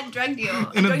a bad drug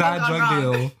deal. In a bad drug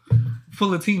deal.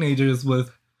 Full of teenagers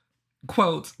with,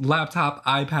 quote, laptop,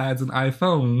 iPads, and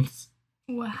iPhones.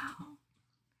 Wow.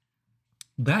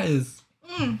 That is...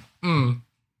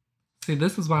 See,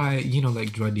 this is why,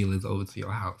 like, drug dealers over to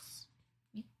your house.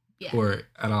 Yeah. Or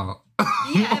at all.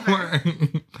 Yeah, ever.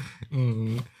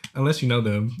 Unless you know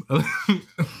them.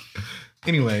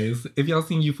 Anyways, if y'all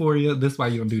seen Euphoria, this is why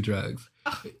you don't do drugs.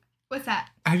 Oh, what's that?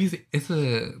 Have you seen... It's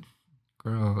a...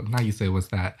 Girl, now you say, what's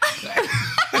that?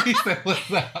 You said, what's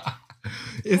that?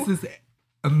 It's this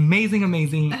amazing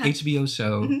HBO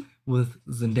show with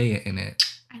Zendaya in it.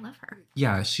 I love her.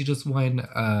 Yeah, she just won,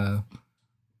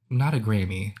 not a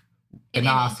Grammy. An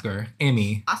Oscar.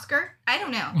 Emmy. Oscar? I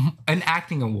don't know. An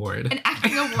acting award. An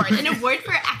acting award. An award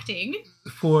for acting.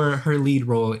 For her lead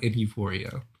role in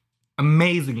Euphoria.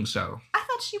 Amazing show. I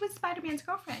thought she was Spider-Man's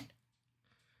girlfriend.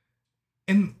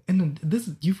 And this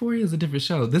Euphoria is a different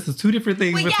show. This is two different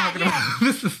things we're talking about.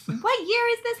 This is What year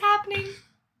is this happening?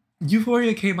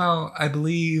 Euphoria came out, I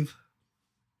believe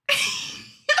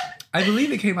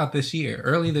it came out this year,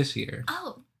 early this year.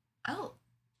 Oh.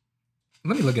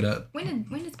 Let me look it up. When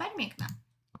did Spider-Man come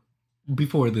out?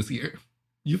 Before this year.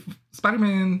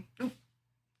 Spider-Man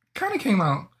kind of came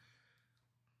out.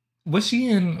 Was she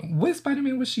in... What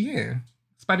Spider-Man was she in?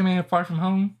 Spider-Man Far From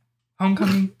Home?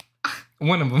 Homecoming?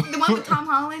 One of them. The one with Tom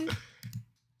Holland?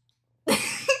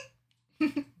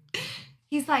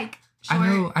 He's like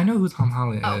short. I know who Tom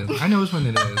Holland is. I know which one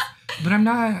it is. But I'm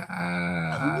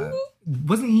not...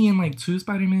 wasn't he in like 2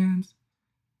 Spider-Mans?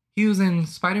 He was in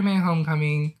Spider-Man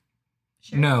Homecoming.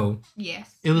 Sure. No.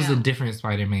 Yes. It was a different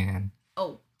Spider-Man.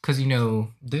 Oh. Because,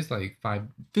 there's like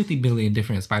 50 billion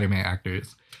different Spider-Man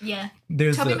actors. Yeah.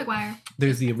 There's Tobey Maguire.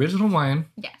 There's the original one.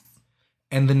 Yes.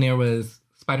 And then there was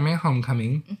Spider-Man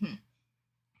Homecoming. Mm-hmm.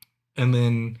 And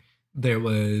then there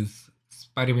was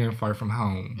Spider-Man Far From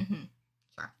Home. Mm-hmm.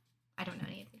 Sure. I don't know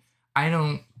any of these. I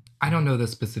don't know the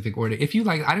specific order. If you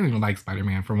like, I don't even like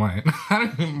Spider-Man for one. I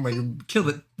don't even like kill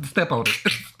it, step on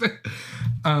it.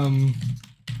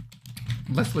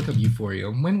 Let's look up Euphoria.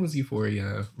 When was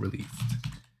Euphoria released?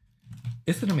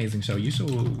 It's an amazing show. You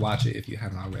should watch it if you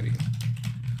haven't already.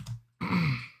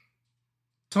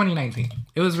 2019.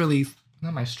 It was released.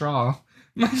 Not my straw.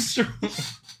 My straw.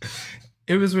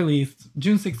 It was released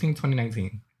June 16,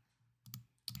 2019.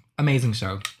 Amazing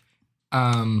show.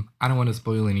 I don't want to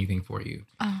spoil anything for you.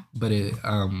 Oh. But it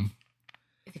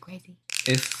Is it crazy?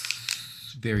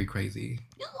 It's very crazy.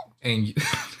 And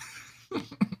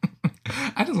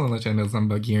I just want to let you know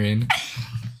something about Kieran.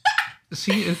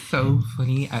 She is so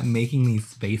funny at making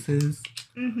these faces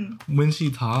when she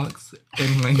talks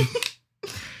and like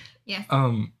yes.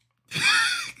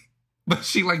 But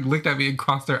she like looked at me and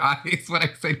crossed her eyes when I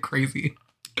said crazy.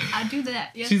 I do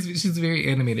that. Yes. She's a very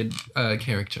animated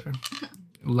character.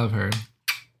 Love her.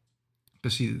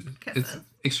 But it's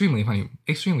extremely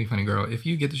funny girl. If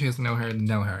you get the chance to know her,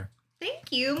 know her.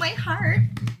 Thank you, my heart.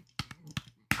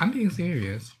 I'm being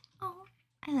serious. Oh,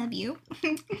 I love you.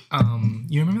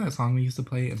 You remember that song we used to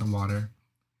play in the water?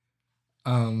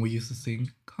 We used to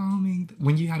sing "Calming"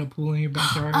 when you had a pool in your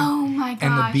backyard. Oh my gosh!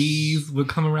 And the bees would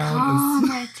come around.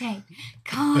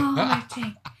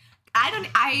 Calmate.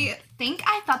 I think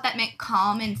I thought that meant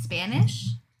calm in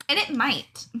Spanish. And it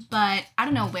might, but I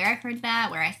don't know where I heard that,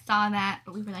 where I saw that,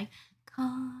 but we were like,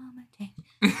 calmate.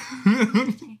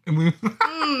 And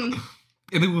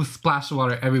and it would splash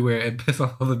water everywhere and piss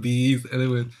off all the bees, and it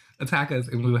would attack us,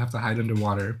 and we would have to hide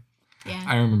underwater. Yeah.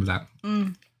 I remember that.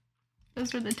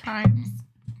 Those were the times.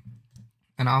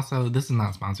 And also, this is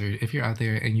not sponsored. If you're out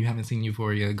there and you haven't seen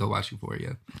Euphoria, go watch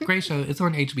Euphoria. Great show. It's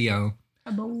on HBO.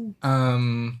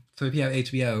 So if you have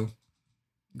HBO,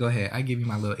 go ahead. I give you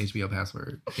my little HBO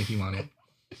password if you want it.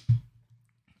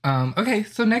 Okay,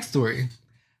 so next story.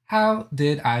 How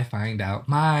did I find out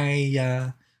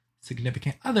my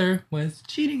significant other was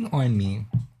cheating on me.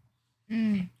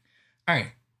 All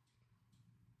right.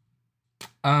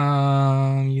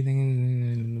 You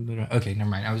think? Okay, never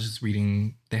mind. I was just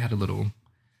reading. They had a little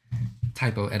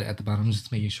typo edit at the bottom,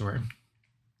 just making sure.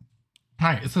 All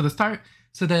right. So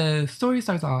the story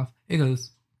starts off. It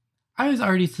goes, I was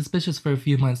already suspicious for a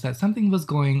few months that something was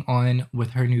going on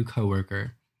with her new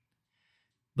coworker.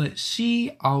 But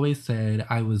she always said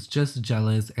I was just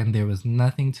jealous and there was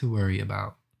nothing to worry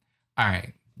about. All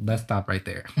right, let's stop right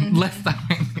there. Let's stop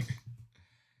right there.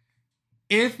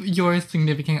 If your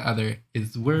significant other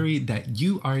is worried that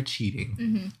you are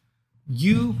cheating,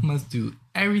 you must do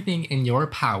everything in your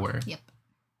power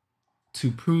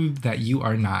to prove that you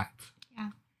are not.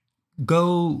 Yeah.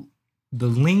 Go the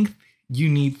length you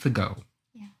need to go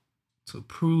Yeah. to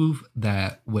prove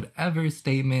that whatever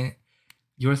statement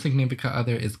your significant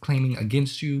other is claiming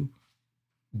against you,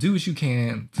 do what you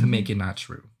can to make it not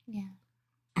true. Yeah.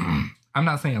 I'm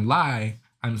not saying lie.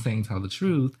 I'm saying tell the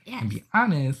truth and be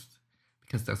honest,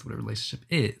 because that's what a relationship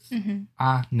is.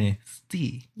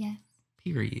 Honesty. Yes.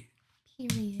 Period.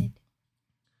 Period.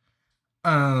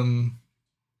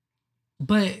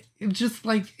 But it's just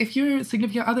like, if your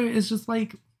significant other is just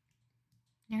like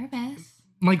Nervous.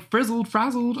 like frazzled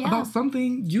Yeah. about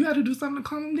something, you got to do something to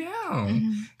calm them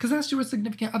down. Because that's your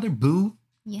significant other, boo.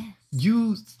 Yes.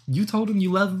 You told him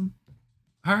you love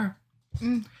her.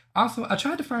 Also, I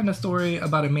tried to find a story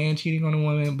about a man cheating on a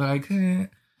woman, but I couldn't.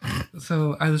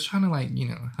 So I was trying to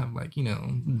have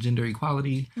gender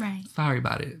equality. Right. Sorry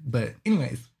about it. But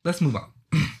anyways, let's move on.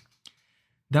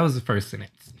 That was the first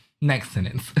sentence. Next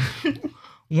sentence.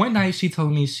 One night she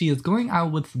told me she is going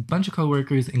out with a bunch of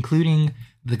coworkers, including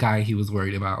the guy he was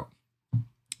worried about.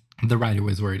 The writer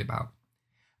was worried about.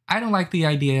 I don't like the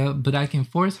idea, but I can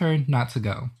force her not to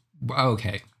go.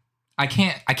 Okay. I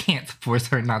can't force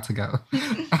her not to go.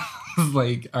 I was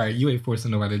like, all right, you ain't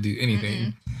forcing nobody to do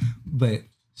anything. But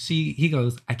he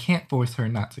goes, I can't force her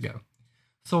not to go.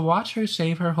 So watch her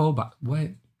shave her whole body.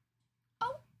 What?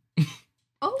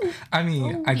 Oh. I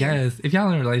mean, I guess if y'all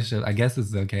in a relationship, I guess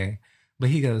it's okay. But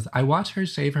he goes, I watch her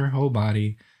shave her whole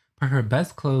body, put her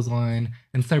best clothes on,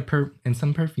 and some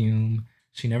perfume.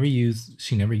 She never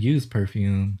used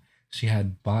perfume. She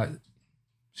bought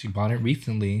it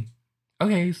recently.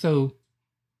 Okay, so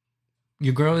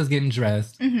your girl is getting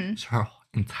dressed. Her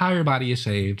entire body is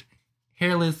shaved,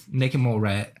 hairless, naked mole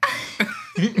rat.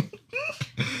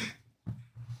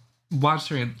 Watched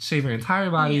her shave her entire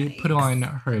body, put on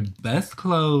her best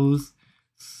clothes,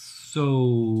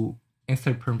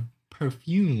 instead of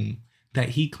perfume that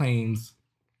he claims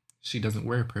she doesn't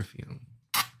wear perfume.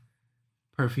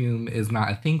 Perfume is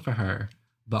not a thing for her,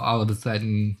 but all of a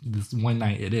sudden, this one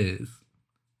night it is.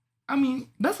 I mean,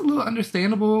 that's a little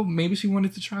understandable. Maybe she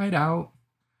wanted to try it out.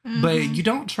 But you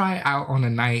don't try it out on a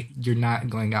night you're not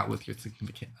going out with your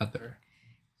significant other.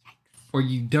 Or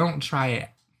you don't try it.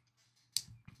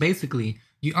 Basically,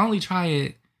 you only try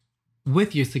it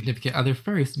with your significant other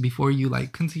first before you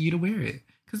continue to wear it.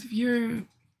 Because if your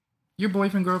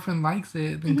boyfriend, girlfriend likes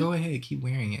it, then go ahead, keep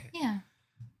wearing it. Yeah.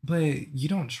 But you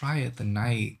don't try it the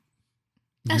night.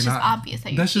 That's just obvious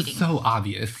that you're cheating. That's just so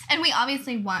obvious. And we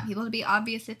obviously want people to be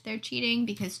obvious if they're cheating,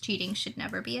 because cheating should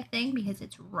never be a thing because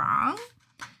it's wrong.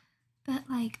 But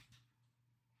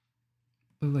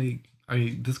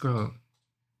this girl,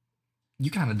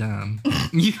 you kind of dumb.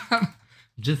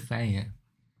 Just saying.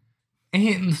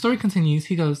 And the story continues.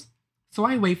 He goes, so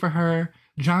I wait for her,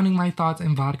 drowning my thoughts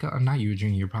in vodka. Oh, not you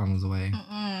drinking your problems away.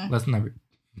 Let's never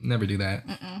do that.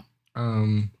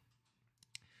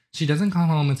 She doesn't come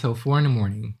home until 4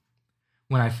 a.m.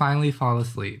 when I finally fall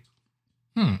asleep.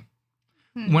 When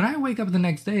I wake up the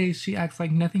next day, she acts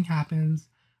like nothing happens.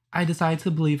 I decide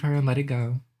to believe her and let it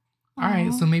go. All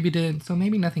right, so maybe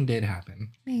nothing did happen.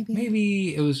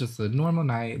 Maybe it was just a normal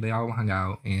night. They all hung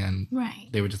out and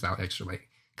they were just out extra late.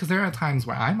 Because there are times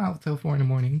where I'm out till 4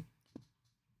 a.m.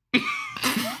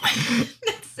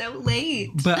 That's so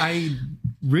late. But I'm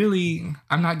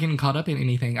not getting caught up in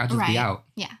anything. I just be out.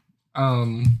 Yeah.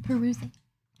 Perusing.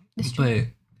 But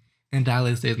in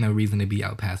Dallas, there's no reason to be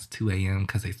out past 2 a.m.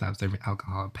 because they stopped serving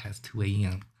alcohol past 2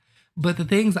 a.m. But the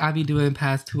things I be doing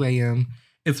past 2 a.m.,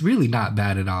 it's really not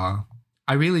bad at all.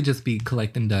 I really just be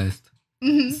collecting dust,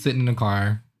 sitting in the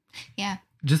car. Yeah.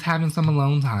 Just having some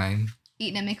alone time.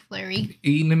 Eating a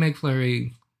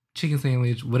McFlurry, chicken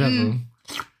sandwich, whatever.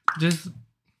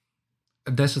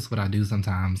 That's just what I do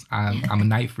sometimes. I'm a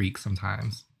night freak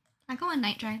sometimes. I go on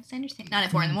night drives. I understand. Not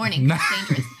at 4 a.m. It's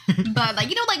dangerous. But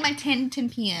my 10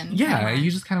 p.m. Yeah, you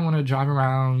just kind of want to drive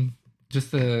around,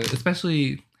 just to,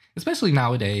 especially especially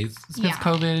nowadays since Yeah.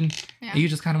 COVID. Yeah. You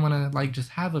just kind of want to like just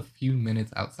have a few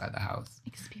minutes outside the house.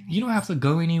 Experience. You don't have to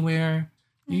go anywhere.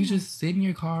 You Mhm. just sit in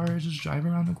your car, just drive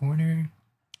around the corner.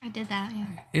 I did that, yeah.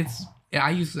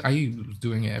 I was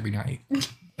doing it every night.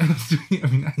 I was doing it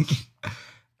every night. All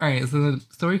right, so the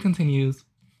story continues.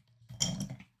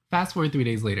 Fast forward 3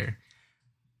 days later.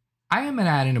 I am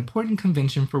at an important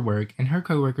convention for work, and her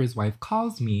coworker's wife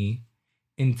calls me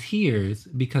in tears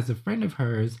because a friend of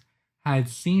hers had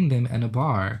seen them in a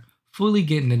bar, fully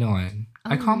getting it on.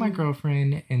 I called my Oh.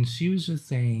 girlfriend, and she was just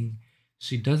saying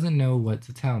she doesn't know what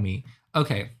to tell me.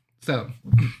 Okay, so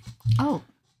Oh.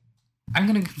 I'm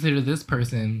going to consider this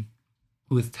person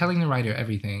who is telling the writer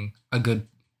everything a Yeah.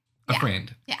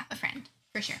 friend. Yeah, a friend.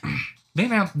 For sure. They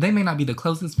may not be the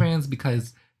closest friends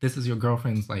because this is your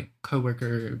girlfriend's like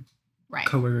coworker's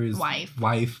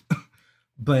wife.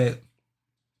 But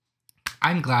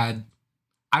I'm glad.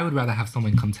 I would rather have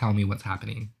someone come tell me what's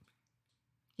happening.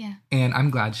 Yeah. And I'm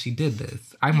glad she did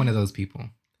this. I'm one of those people.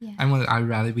 Yeah. I'd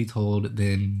rather be told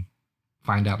than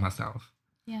find out myself.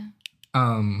 Yeah.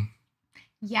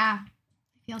 Yeah. I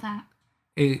feel that.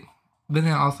 But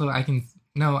then also I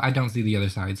don't see the other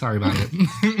side. Sorry about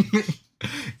it.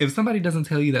 If somebody doesn't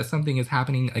tell you that something is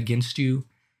happening against you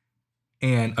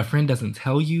and a friend doesn't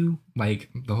tell you, like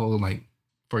the whole, like,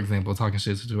 for example, talking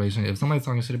shit situation, if somebody's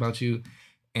talking shit about you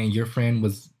and your friend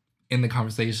was in the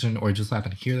conversation or just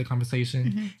happened to hear the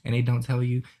conversation and they don't tell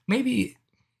you, maybe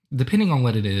depending on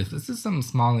what it is, this is something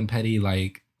small and petty,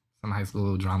 like some high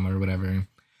school drama or whatever.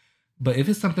 But if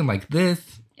it's something like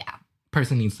this, Yeah.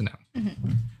 person needs to know.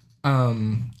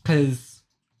 Because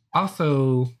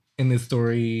also in this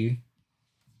story,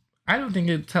 I don't think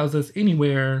it tells us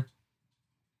anywhere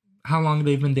how long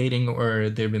they've been dating or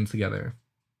they've been together.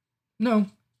 No,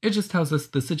 it just tells us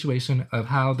the situation of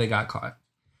how they got caught.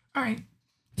 All right.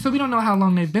 So we don't know how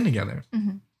long they've been together.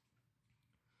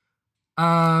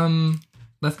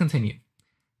 Let's continue.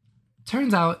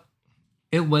 Turns out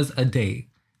it was a date,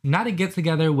 not a get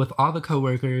together with all the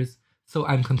coworkers. So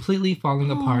I'm completely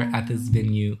falling apart at this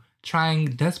venue, trying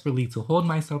desperately to hold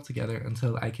myself together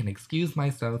until I can excuse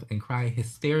myself and cry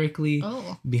hysterically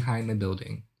behind the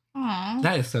building. Aww.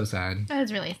 That is so sad. That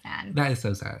is really sad. That is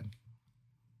so sad.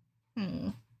 Hmm.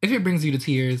 If it brings you to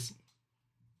tears,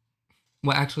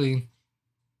 well, actually,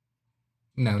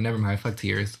 no, never mind. Fuck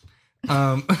tears.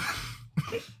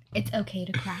 It's okay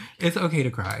to cry. It's okay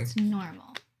to cry. It's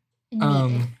normal.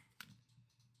 Needed.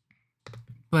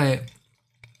 But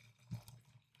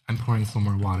I'm pouring some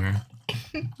more water.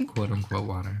 Quote unquote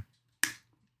water.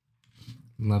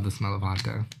 Love the smell of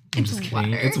vodka. I'm It's just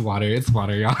kidding. water. It's water. It's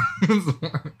water, y'all. It's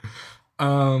water.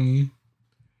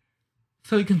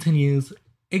 So it continues.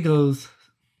 It goes.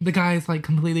 The guy is like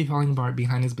completely falling apart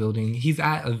behind his building. He's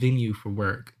at a venue for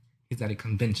work. He's at a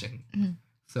convention.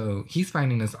 So he's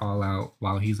finding this all out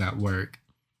while he's at work.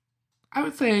 I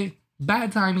would say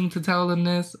bad timing to tell him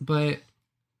this, but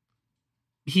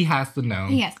he has to know.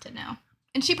 He has to know.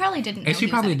 And she probably didn't know. And she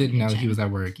probably didn't know he was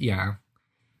at work. Yeah.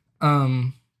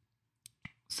 So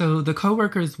the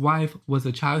coworker's wife was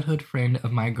a childhood friend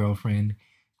of my girlfriend.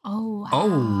 Oh, wow.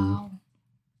 Oh.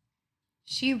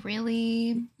 She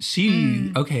really...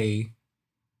 Okay.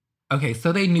 Okay,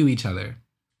 so they knew each other.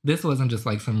 This wasn't just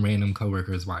like some random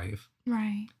coworker's wife.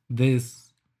 Right.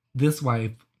 This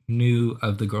wife knew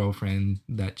of the girlfriend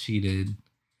that cheated.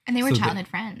 And they were So childhood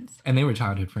friends. And they were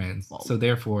childhood friends. Whoa. So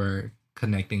therefore,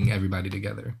 connecting everybody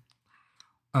together.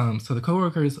 So the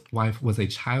coworker's wife was a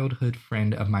childhood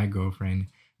friend of my girlfriend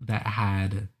that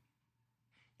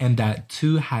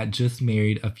two had just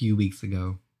married a few weeks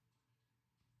ago.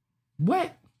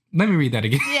 What? Let me read that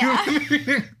again. Yeah.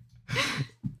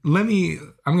 I'm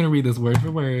going to read this word for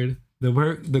word.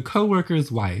 The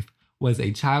coworker's wife was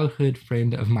a childhood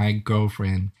friend of my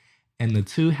girlfriend, and the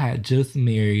two had just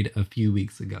married a few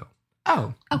weeks ago.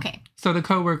 Oh. Okay. So the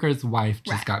coworker's wife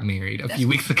just got married a few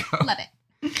weeks ago. Love it.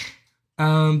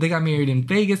 They got married in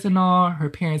Vegas and all. Her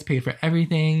parents paid for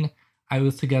everything. I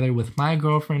was together with my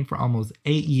girlfriend for almost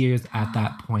 8 years at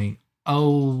that point.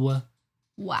 Oh.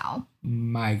 Wow.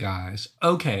 My gosh.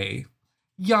 Okay.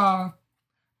 Y'all,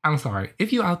 I'm sorry.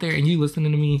 If you out there and you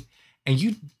listening to me and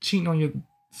you cheating on your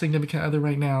significant other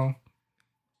right now,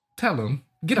 tell them.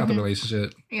 Get out the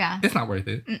relationship. Yeah. It's not worth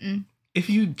it. Mm-mm. If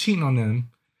you cheating on them,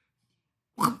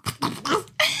 are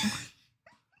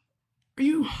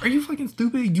you fucking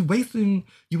stupid? You wasting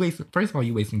first of all,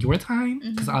 you wasting your time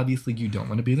because obviously you don't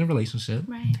want to be in a relationship.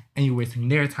 Right. And you're wasting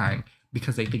their time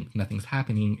because they think nothing's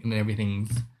happening and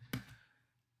everything's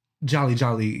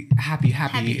jolly, happy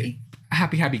Candyland.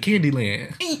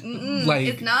 Mm-mm. Like,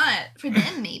 it's not for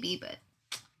them, maybe, but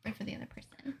for the other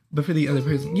person. But for the other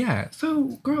person, yeah.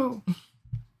 So, girl,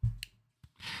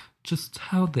 just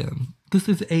tell them. This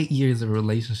is 8 years of a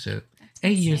relationship. That's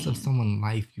 8 years of insane. someone's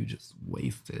life you just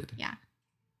wasted. Yeah.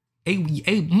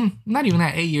 Not even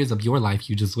that 8 years of your life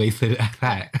you just wasted at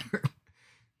that.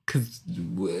 Because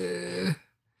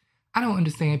I don't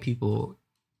understand people.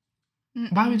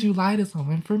 Why would you lie to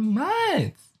someone for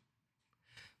months?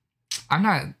 I'm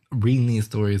not reading these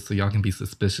stories so y'all can be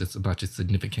suspicious about your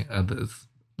significant others.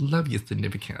 Love your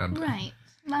significant other. Right.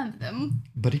 Love them.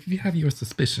 But if you have your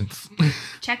suspicions,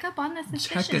 Check up on the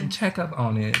suspicions. check up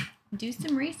on it. Do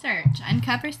some research.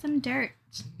 Uncover some dirt.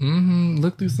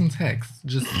 Look through some text.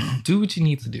 Just do what you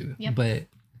need to do. Yep. But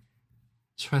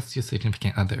trust your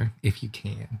significant other if you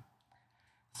can.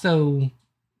 So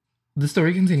the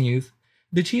story continues.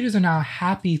 The cheaters are now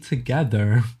happy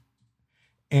together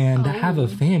and have a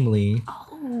family.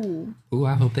 Oh. Ooh,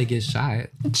 I hope they get shot.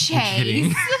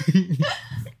 Chase.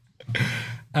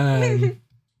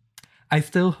 I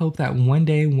still hope that one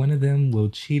day one of them will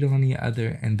cheat on the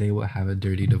other and they will have a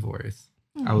dirty divorce.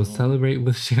 I will celebrate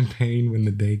with champagne when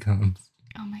the day comes.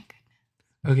 Oh my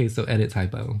goodness. Okay, so edit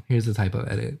typo. Here's the typo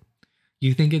edit.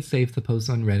 You think it's safe to post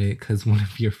on Reddit because one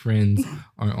of your friends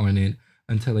are on it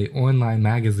until an online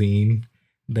magazine,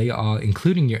 they all,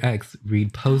 including your ex,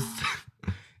 read posts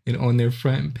and on their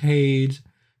front page.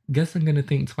 Guess I'm gonna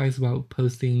think twice about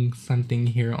posting something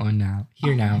here now.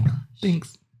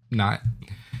 Thanks. Not.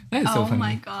 That is so funny. Oh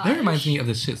my gosh. That reminds me of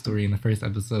the shit story in the first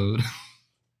episode.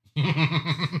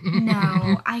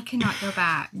 No, I cannot go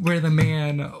back. Where the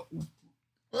man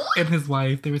and his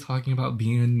wife, they were talking about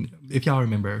being, if y'all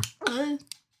remember,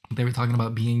 they were talking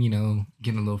about being,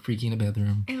 getting a little freaky in the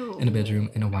bedroom. Ew. And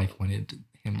the wife wanted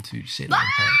him to shit on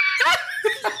her.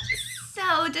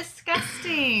 So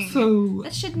disgusting. So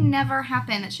that should never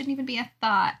happen. That shouldn't even be a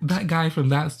thought. that guy from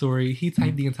that story, he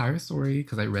typed the entire story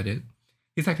because I read it.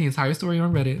 He typed the entire story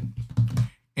on Reddit.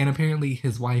 And apparently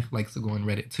his wife likes to go on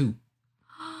Reddit too.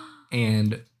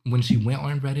 And when she went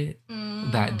on Reddit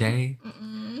that day,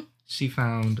 she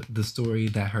found the story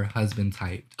that her husband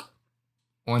typed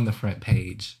on the front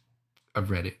page of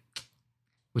Reddit,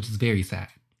 which is very sad.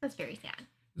 That's very sad.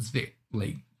 It's very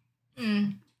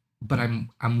but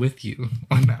I'm with you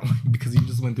on that one because you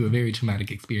just went through a very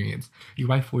traumatic experience. Your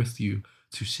wife forced you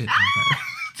to shit on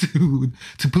her,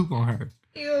 to poop on her.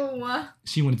 Ew.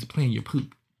 She wanted to play in your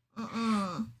poop.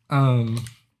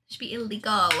 Should be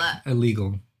illegal.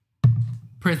 Illegal.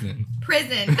 Prison.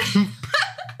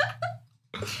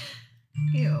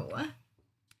 Ew.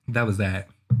 That was that.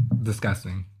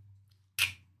 Disgusting.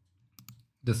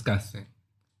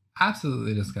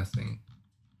 Absolutely disgusting.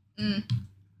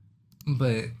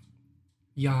 But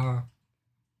y'all,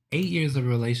 8 years of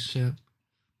relationship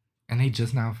and they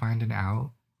just now finding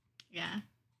out. Yeah.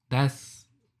 That's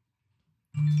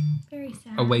very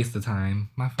sad. a waste of time.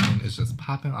 My phone is just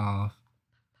popping off.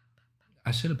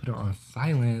 I should have put it on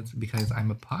silent because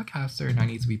I'm a podcaster and I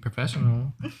need to be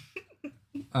professional.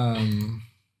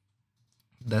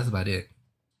 That's about it.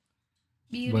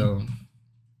 Beauty. Well,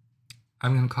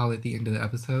 I'm going to call it the end of the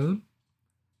episode.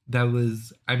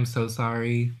 I'm so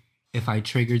sorry if I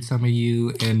triggered some of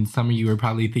you and some of you are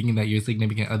probably thinking that your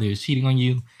significant other is cheating on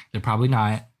you. They're probably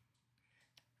not.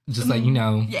 Just let you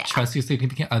know, trust your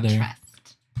significant other. Trust.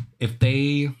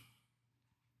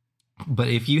 But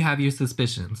if you have your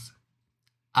suspicions,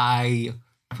 I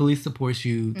fully support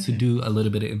you to do a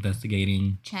little bit of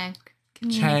investigating. Check.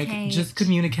 Just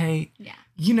communicate. Yeah.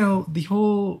 The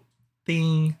whole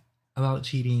thing about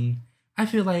cheating, I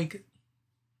feel like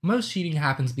most cheating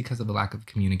happens because of a lack of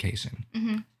communication.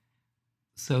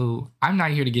 So I'm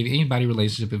not here to give anybody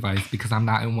relationship advice because I'm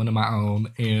not in one of my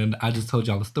own. And I just told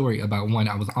y'all a story about one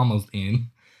I was almost in.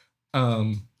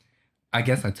 I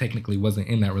guess I technically wasn't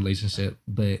in that relationship,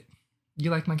 but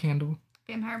you like my candle?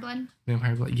 Vampire blood?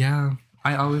 Vampire blood. Yeah.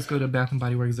 I always go to Bath &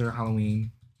 Body Works during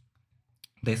Halloween.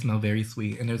 They smell very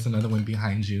sweet. And there's another one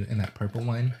behind you in that purple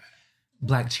one.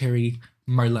 Black Cherry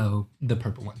Merlot, the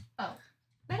purple one. Oh,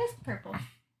 that is purple.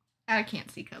 I can't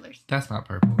see colors. That's not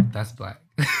purple. That's black.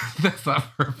 That's not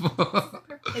purple.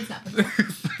 It's not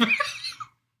purple.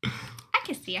 I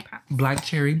can see, I promise. Black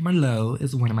Cherry Merlot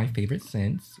is one of my favorite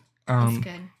scents. That's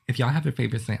good. If y'all have a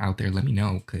favorite scent out there, let me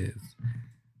know, because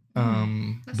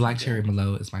Black Cherry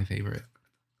Merlot is my favorite.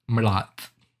 Merlot.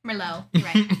 Merlot,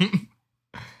 right.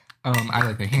 I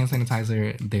like their hand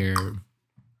sanitizer, their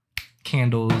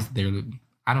candles,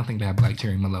 I don't think they have Black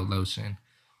Cherry Merlot lotion.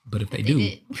 But if they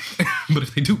do,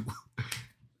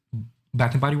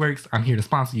 Bath & Body Works, I'm here to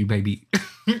sponsor you, baby.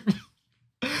 You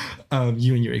and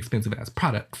your expensive ass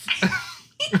products.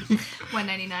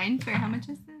 $1.99 for how much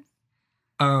is this?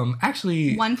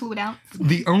 Actually, 1 fluid ounce.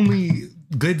 the only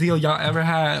good deal y'all ever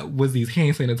had was these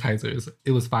hand sanitizers.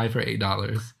 It was 5 for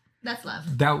 $8. That's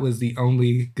love. That was the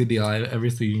only good deal I've ever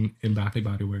seen in Bath &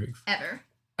 Body Works. Ever.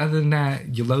 Other than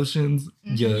that, your lotions,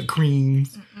 your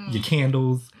creams, your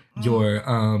candles, your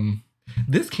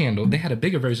this candle, they had a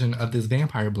bigger version of this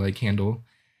vampire blood candle.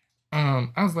 I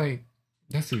was like,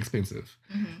 that's too expensive.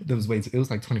 That was it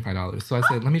was like $25. So I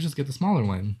said, let me just get the smaller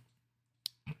one.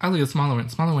 I look at the smaller one.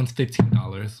 Smaller one's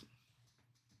 $15.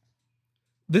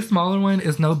 This smaller one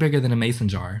is no bigger than a mason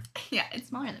jar. Yeah, it's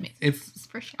smaller than mason. It's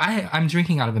for sure. I'm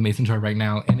drinking out of a mason jar right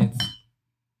now, and it's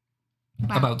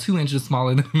about 2 inches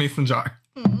smaller than a mason jar.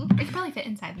 It could probably fit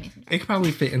inside the mason jar. It could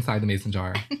probably fit inside the mason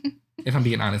jar, if I'm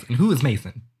being honest. And who is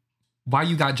Mason? Why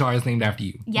you got jars named after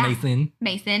you? Yeah. Mason.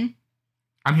 Mason.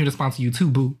 I'm here to sponsor you too,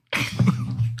 boo.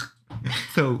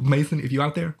 So, Mason, if you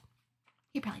out there,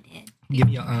 He probably did. give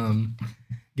me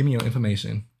your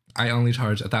information. I only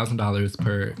charge $1,000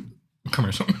 per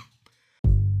commercial.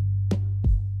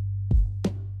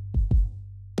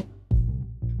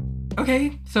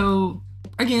 Okay, so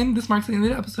again, this marks the end of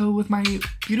the episode with my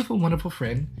beautiful, wonderful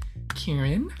friend,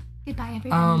 Kieran. Goodbye,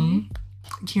 everybody.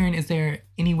 Kieran, is there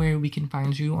anywhere we can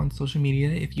find you on social media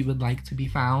if you would like to be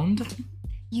found?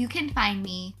 You can find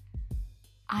me.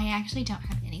 I actually don't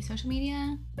have any social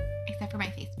media except for my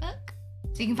Facebook.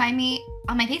 So you can find me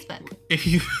on my Facebook. If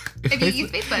you use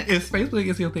Facebook. If Facebook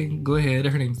is your thing, go ahead.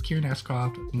 Her name's Kieran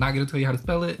Ashcroft. I'm not going to tell you how to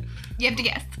spell it. You have to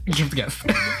guess. You have to guess.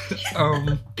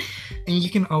 And you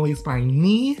can always find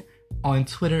me on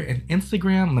Twitter and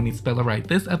Instagram. Let me spell it right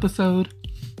this episode.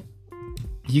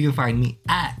 You can find me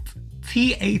at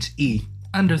THE_CHASEBURL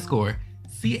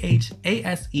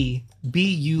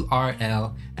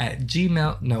at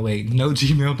Gmail. No, wait, no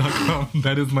gmail.com.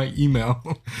 That is my email.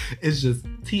 It's just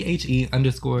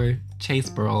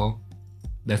THE_ChaseBurl.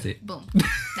 That's it. Boom.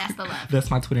 That's the love. That's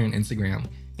my Twitter and Instagram.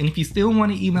 And if you still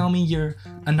want to email me your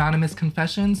anonymous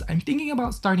confessions, I'm thinking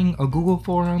about starting a Google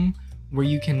forum where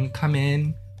you can come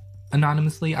in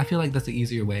anonymously. I feel like that's the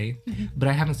easier way, but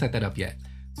I haven't set that up yet.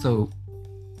 So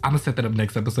I'm gonna set that up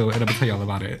next episode and I'm gonna tell y'all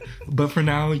about it. But for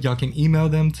now, y'all can email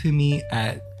them to me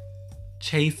at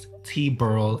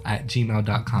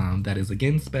chasetburl@gmail.com. That is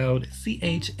again spelled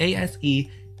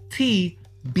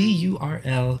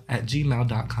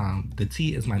CHASETBURL@gmail.com. The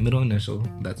T is my middle initial.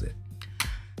 That's it.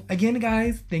 Again,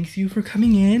 guys, thanks you for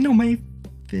coming in on my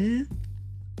fifth.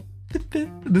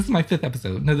 This is my 5th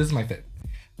episode. No, this is my 5th.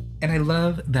 And I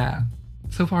love that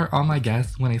so far all my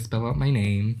guests, when I spell out my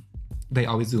name, they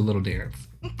always do a little dance.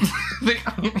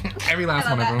 Every last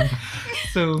one of them.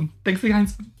 So thanks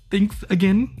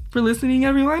again for listening,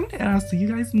 everyone. And I'll see you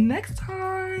guys next time.